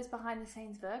 Except those behind the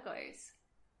scenes Virgos.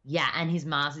 Yeah, and his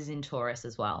Mars is in Taurus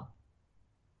as well.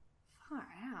 Far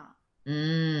out.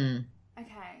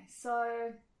 Okay,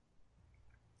 so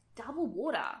double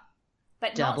water,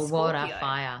 but Double not Scorpio. water,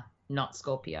 fire, not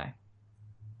Scorpio.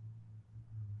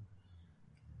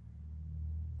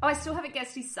 Oh, I still haven't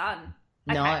guessed his sun.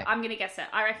 Okay, No. I'm going to guess it.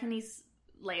 I reckon he's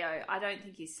Leo. I don't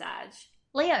think he's Sag.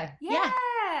 Leo. Yeah.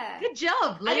 Good job.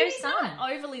 I mean, Leo's he's sun.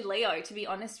 not overly Leo, to be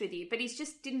honest with you, but he's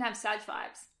just didn't have Sag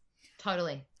vibes.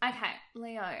 Totally. Okay,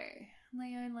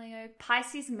 Leo.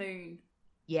 Pisces moon.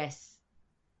 Yes.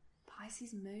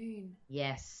 Pisces moon.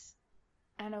 Yes.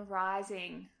 And a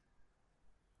rising.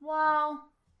 Well,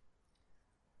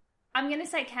 I'm going to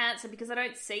say Cancer because I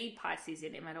don't see Pisces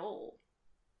in him at all.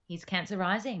 He's Cancer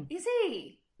rising. Is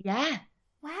he? Yeah.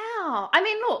 Wow. I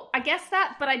mean, look, I guess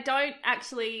that, but I don't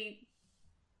actually,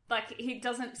 like, he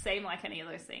doesn't seem like any of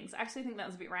those things. I actually think that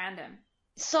was a bit random.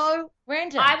 So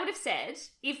random. I would have said,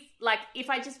 if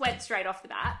I just went straight off the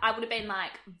bat, I would have been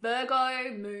like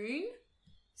Virgo moon,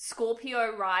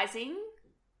 Scorpio rising,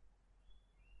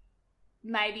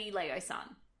 maybe Leo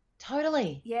sun.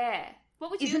 Totally. Yeah.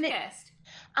 What would you have guessed?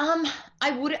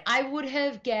 I would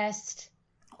have guessed.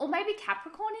 Or maybe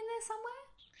Capricorn in there somewhere?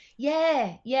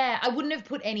 Yeah. I wouldn't have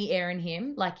put any air in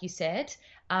him, like you said.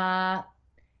 And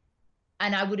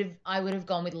I would have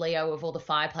gone with Leo of all the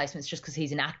fire placements just because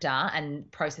he's an actor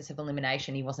and process of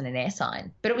elimination, he wasn't an air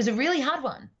sign. But it was a really hard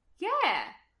one. Yeah.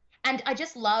 And I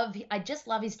just love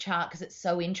his chart because it's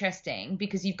so interesting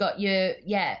because you've got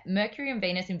Mercury and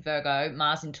Venus in Virgo,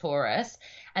 Mars in Taurus,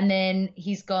 and then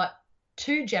he's got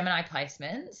 2 Gemini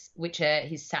placements, which are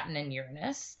his Saturn and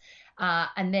Uranus.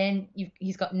 And then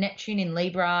he's got Neptune in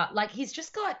Libra. Like, he's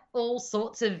just got all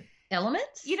sorts of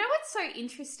elements. You know what's so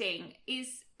interesting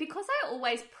is because I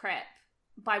always prep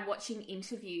by watching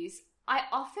interviews, I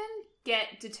often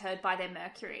get deterred by their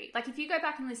Mercury. Like, if you go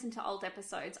back and listen to old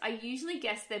episodes, I usually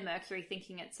guess their Mercury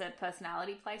thinking it's a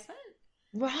personality placement.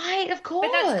 Right, of course.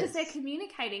 But that's because they're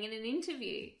communicating in an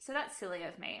interview. So that's silly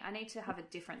of me. I need to have a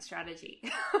different strategy.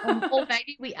 Or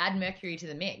maybe we add Mercury to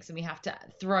the mix and we have to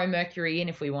throw Mercury in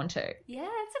if we want to. Yeah,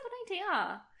 that's a good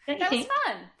idea. Don't you That was think?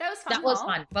 fun. That was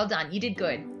fun. Well done. You did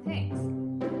good. Thanks.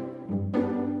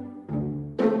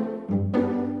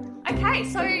 Okay,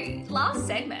 so last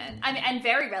segment, and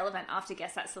very relevant after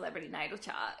Guess That Celebrity Natal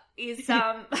Chart, is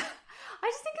I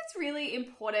just think it's really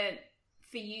important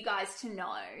for you guys to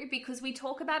know because we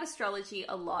talk about astrology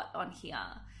a lot on here,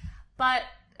 but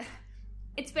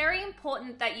it's very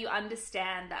important that you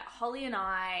understand that Holly and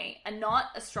I are not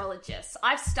astrologists.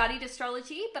 I've studied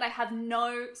astrology, but I have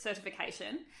no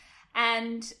certification.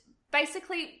 And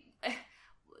basically,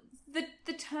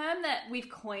 the term that we've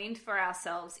coined for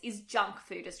ourselves is junk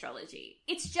food astrology.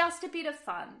 It's just a bit of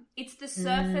fun. It's the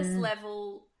surface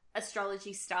level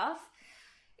astrology stuff.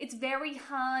 It's very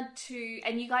hard to,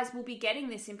 and you guys will be getting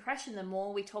this impression the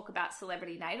more we talk about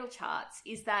celebrity natal charts,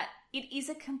 is that it is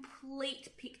a complete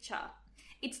picture.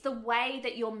 It's the way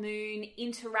that your moon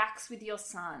interacts with your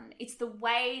sun. It's the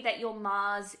way that your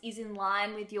Mars is in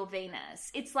line with your Venus.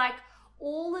 It's like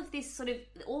all of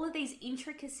these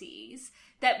intricacies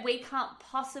that we can't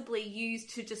possibly use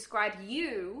to describe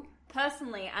you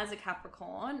personally as a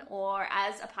Capricorn or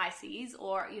as a Pisces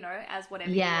or, as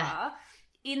whatever you are,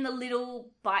 in the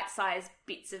little bite-sized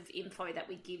bits of info that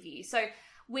we give you. So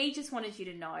we just wanted you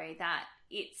to know that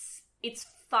it's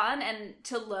fun and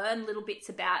to learn little bits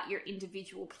about your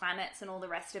individual planets and all the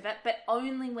rest of it, but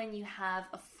only when you have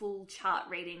a full chart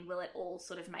reading will it all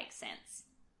sort of make sense.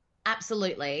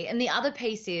 Absolutely. And the other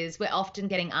piece is we're often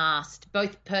getting asked,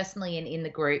 both personally and in the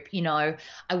group, I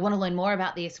want to learn more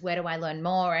about this. Where do I learn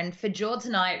more? And for George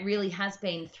and I, it really has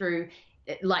been through,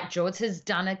 like George has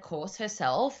done a course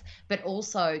herself, but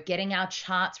also getting our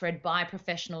charts read by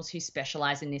professionals who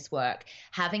specialize in this work,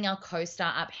 having our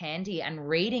CoStar app handy and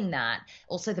reading that.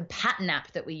 Also the pattern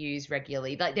app that we use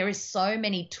regularly. Like, there is so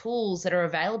many tools that are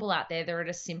available out there that are at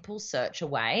a simple search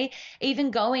away.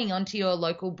 Even going onto your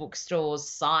local bookstore's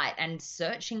site and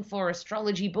searching for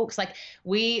astrology books. Like,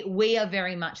 we are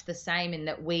very much the same in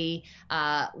that we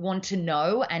want to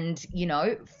know, and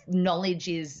knowledge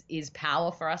is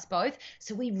power for us both.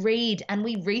 So we read and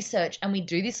we research and we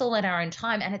do this all at our own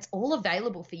time, and it's all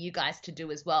available for you guys to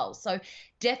do as well. So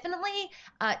definitely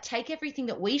take everything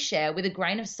that we share with a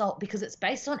grain of salt, because it's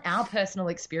based on our personal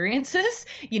experiences,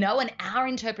 and our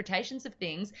interpretations of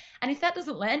things. And if that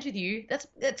doesn't land with you,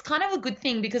 that's kind of a good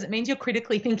thing, because it means you're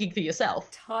critically thinking for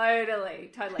yourself.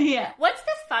 Totally. Yeah. What's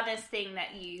the funnest thing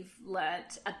that you've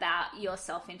learnt about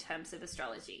yourself in terms of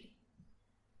astrology?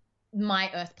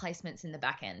 My earth placements in the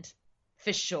back end,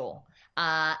 for sure.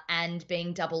 And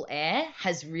being double air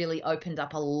has really opened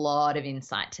up a lot of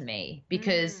insight to me,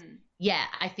 because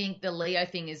I think the Leo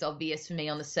thing is obvious for me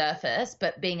on the surface,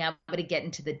 but being able to get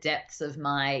into the depths of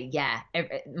my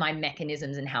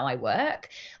mechanisms and how I work,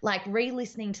 like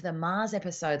re-listening to the Mars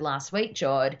episode last week,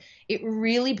 Jord, it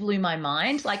really blew my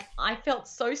mind. Like, I felt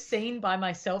so seen by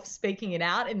myself speaking it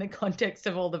out in the context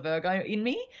of all the Virgo in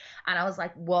me. And I was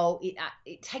like, whoa,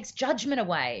 it takes judgment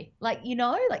away. Like,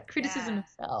 criticism of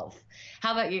self.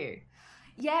 How about you?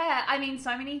 Yeah, I mean,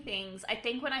 so many things. I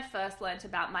think when I first learnt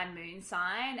about my moon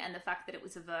sign and the fact that it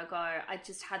was a Virgo, I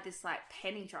just had this like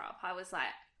penny drop. I was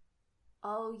like,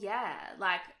 oh yeah,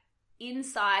 like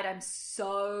inside I'm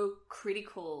so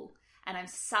critical and I'm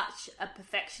such a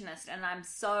perfectionist and I'm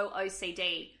so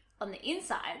OCD on the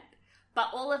inside, but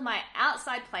all of my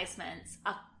outside placements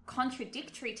are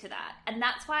contradictory to that, and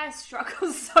that's why I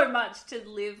struggle so much to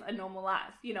live a normal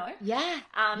life, and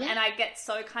I get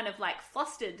so kind of like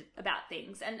flustered about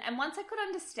things, and once I could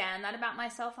understand that about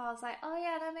myself, I was like, oh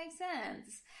yeah, that makes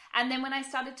sense. And then when I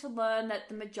started to learn that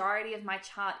the majority of my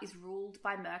chart is ruled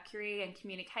by Mercury and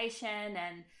communication,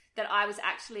 and that I was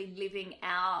actually living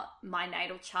out my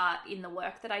natal chart in the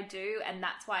work that I do, and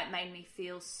that's why it made me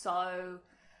feel so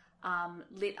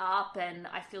lit up, and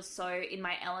I feel so in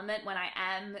my element when I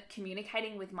am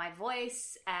communicating with my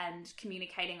voice and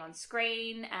communicating on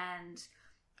screen and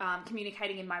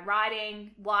communicating in my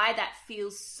writing. Why that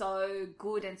feels so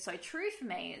good and so true for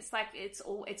me. It's like it's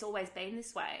always been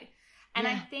this way. And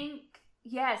I think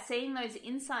seeing those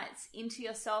insights into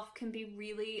yourself can be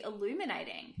really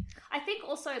illuminating. I think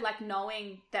also like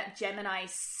knowing that Gemini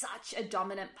is such a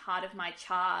dominant part of my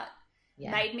chart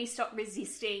made me stop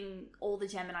resisting all the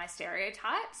Gemini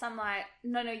stereotypes. I'm like,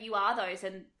 no, you are those,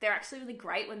 and they're actually really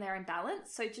great when they're in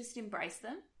balance, so just embrace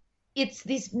them. It's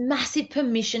this massive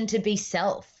permission to be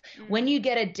self. When you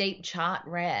get a deep chart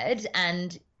read,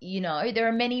 and there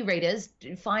are many readers,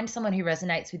 find someone who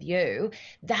resonates with you.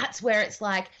 That's where it's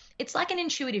like an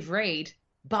intuitive read,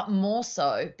 but more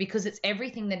so because it's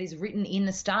everything that is written in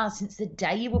the stars since the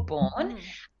day you were born.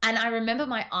 And I remember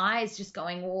my eyes just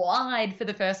going wide for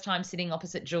the first time sitting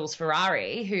opposite Jules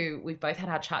Ferrari, who we've both had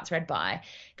our charts read by,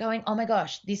 going, oh my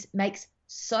gosh, this makes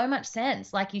so much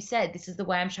sense. Like you said, this is the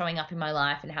way I'm showing up in my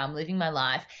life and how I'm living my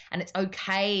life. And it's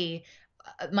okay.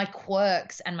 My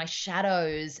quirks and my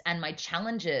shadows and my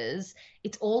challenges,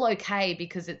 it's all okay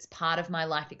because it's part of my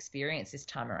life experience this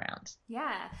time around.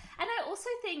 Yeah. And I also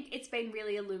think it's been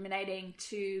really illuminating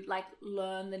to like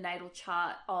learn the natal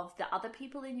chart of the other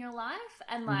people in your life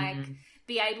and like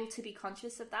be able to be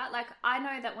conscious of that. Like I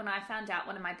know that when I found out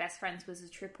one of my best friends was a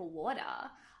triple water,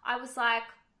 I was like,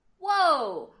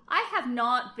 whoa, I have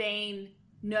not been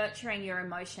nurturing your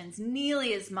emotions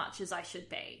nearly as much as I should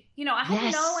be. I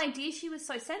had no idea she was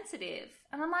so sensitive.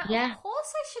 And I'm like, of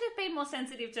course I should have been more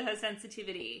sensitive to her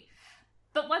sensitivity.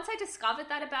 But once I discovered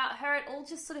that about her, it all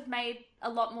just sort of made a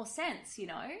lot more sense,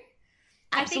 Absolutely.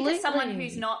 I think as someone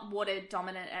who's not water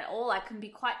dominant at all, I can be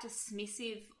quite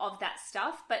dismissive of that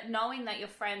stuff. But knowing that your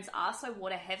friends are so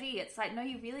water heavy, it's like, no,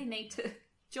 you really need to,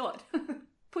 Jord,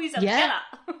 pull yourself together.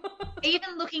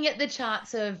 Even looking at the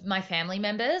charts of my family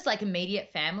members, like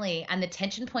immediate family, and the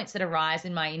tension points that arise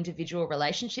in my individual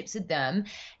relationships with them,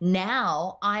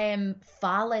 now I am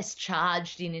far less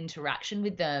charged in interaction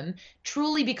with them,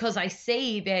 truly because I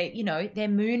see their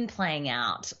moon playing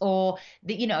out, or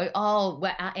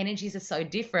our energies are so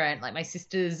different. Like my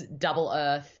sister's double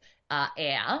earth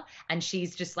air, and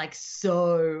she's just like,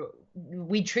 so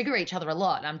we trigger each other a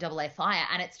lot, and I'm double air fire,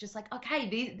 and it's just like,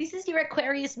 okay, this is your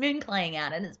Aquarius moon playing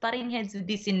out, and it's butting heads with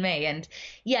this in me. And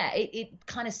it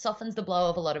kind of softens the blow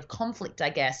of a lot of conflict, I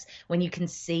guess, when you can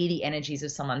see the energies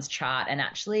of someone's chart and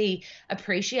actually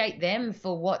appreciate them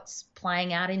for what's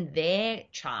playing out in their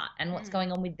chart and what's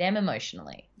going on with them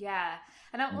emotionally. Yeah.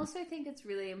 And I also think it's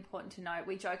really important to note,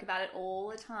 we joke about it all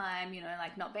the time,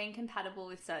 like not being compatible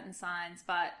with certain signs,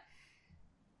 but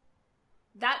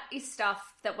that is stuff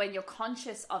that when you're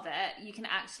conscious of it, you can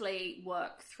actually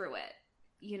work through it.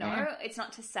 It's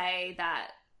not to say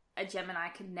that a Gemini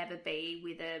could never be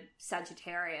with a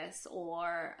Sagittarius,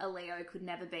 or a Leo could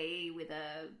never be with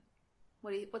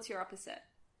what's your opposite?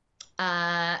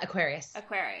 Aquarius.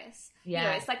 Yeah. You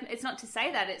know, it's like, it's not to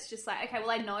say that, it's just like, okay,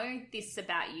 well, I know this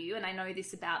about you and I know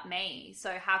this about me.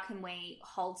 So how can we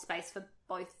hold space for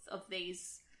both of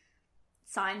these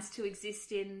signs to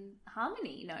exist in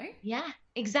harmony, you know? Yeah,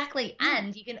 exactly.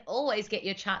 And you can always get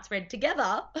your charts read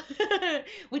together,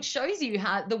 which shows you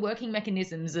how the working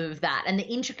mechanisms of that and the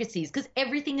intricacies, because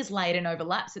everything is layered and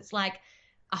overlaps. It's like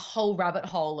a whole rabbit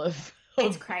hole of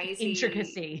it's crazy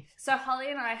intricacy. So Holly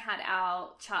and I had our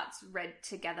charts read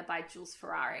together by Jules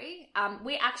Ferrari.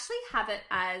 We actually have it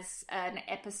as an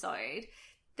episode.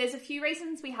 There's a few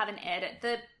reasons we haven't aired it.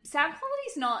 The sound quality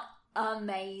is not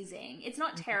amazing. It's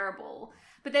not terrible.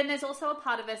 But then there's also a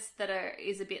part of us that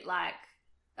is a bit like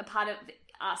a part of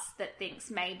us that thinks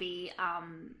maybe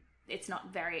it's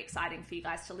not very exciting for you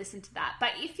guys to listen to that.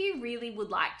 But if you really would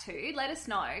like to, let us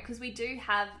know, because we do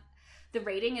have the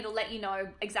reading. It'll let you know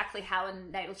exactly how a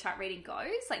natal chart reading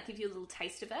goes, like give you a little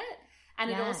taste of it.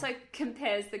 And it also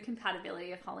compares the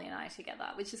compatibility of Holly and I together,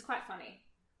 which is quite funny.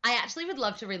 I actually would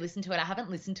love to re-listen to it. I haven't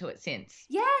listened to it since.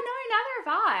 Yeah, no, neither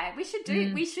have I. We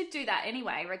should do that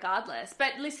anyway, regardless.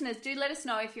 But listeners, do let us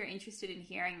know if you're interested in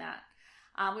hearing that.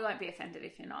 We won't be offended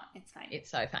if you're not. It's fine.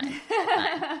 It's so fun.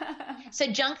 So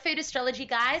junk food astrology,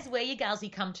 guys, where you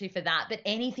galsy come to for that. But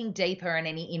anything deeper and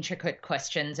any intricate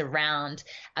questions around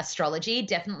astrology,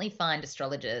 definitely find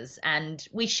astrologers. And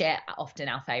we share often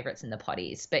our favourites in the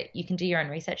potties, but you can do your own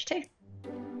research too.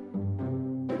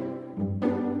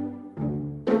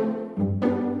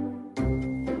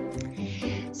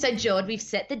 So, Jord, we've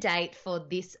set the date for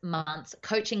this month's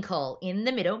coaching call in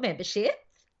the Middle membership.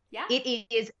 Yeah. It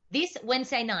is this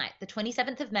Wednesday night, the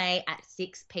 27th of May at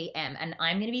 6 p.m. And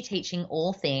I'm going to be teaching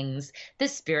all things the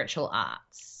spiritual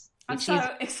arts. I'm so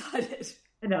excited.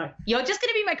 I know. You're just going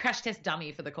to be my crash test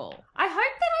dummy for the call. I hope that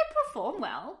I perform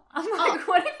well. I'm like,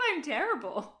 what if I'm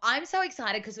terrible? I'm so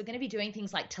excited because we're going to be doing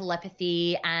things like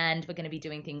telepathy, and we're going to be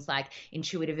doing things like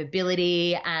intuitive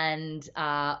ability and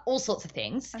all sorts of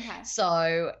things. Okay.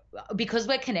 So because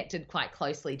we're connected quite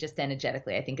closely just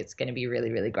energetically, I think it's going to be really,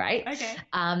 really great. Okay.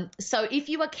 So if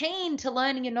you are keen to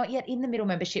learn and you're not yet in the Middle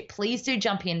membership, please do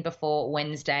jump in before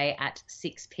Wednesday at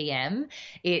 6 p.m.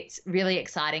 It's really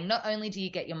exciting. Not only do you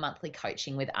get your monthly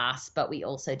coaching with us, but we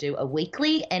also do a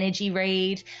weekly energy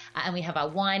read, and we have our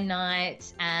wine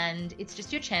night, and it's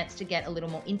just your chance to get a little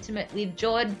more intimate with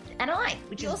Jord and I.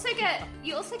 You also get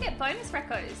bonus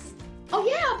recos. Oh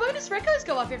yeah, our bonus recos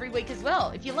go up every week as well.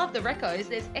 If you love the recos,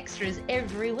 there's extras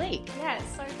every week. Yeah,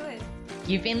 it's so good.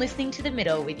 You've been listening to The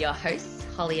Middle with your hosts,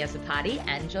 Holly Azzopardi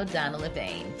and Jordana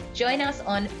Levine. Join us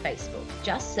on Facebook.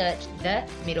 Just search The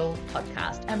Middle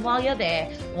Podcast. And while you're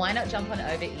there, why not jump on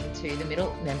over into the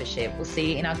Middle membership? We'll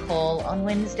see you in our call on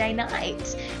Wednesday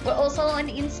night. We're also on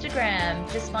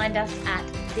Instagram. Just find us at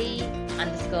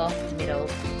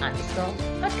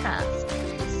 _middle_podcast.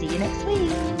 See you next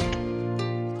week.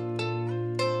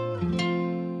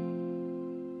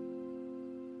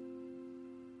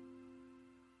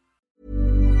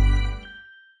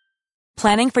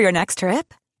 Planning for your next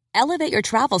trip? Elevate your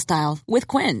travel style with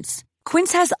Quince.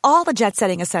 Quince has all the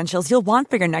jet-setting essentials you'll want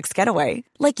for your next getaway,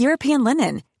 like European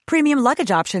linen, premium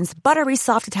luggage options, buttery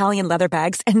soft Italian leather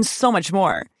bags, and so much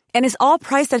more. And is all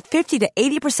priced at 50 to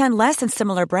 80% less than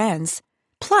similar brands.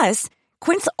 Plus,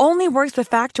 Quince only works with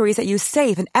factories that use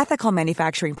safe and ethical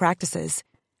manufacturing practices.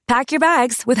 Pack your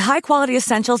bags with high-quality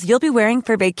essentials you'll be wearing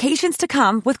for vacations to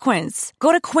come with Quince.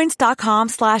 Go to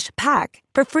quince.com/pack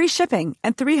for free shipping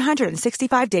and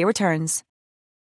 365-day returns.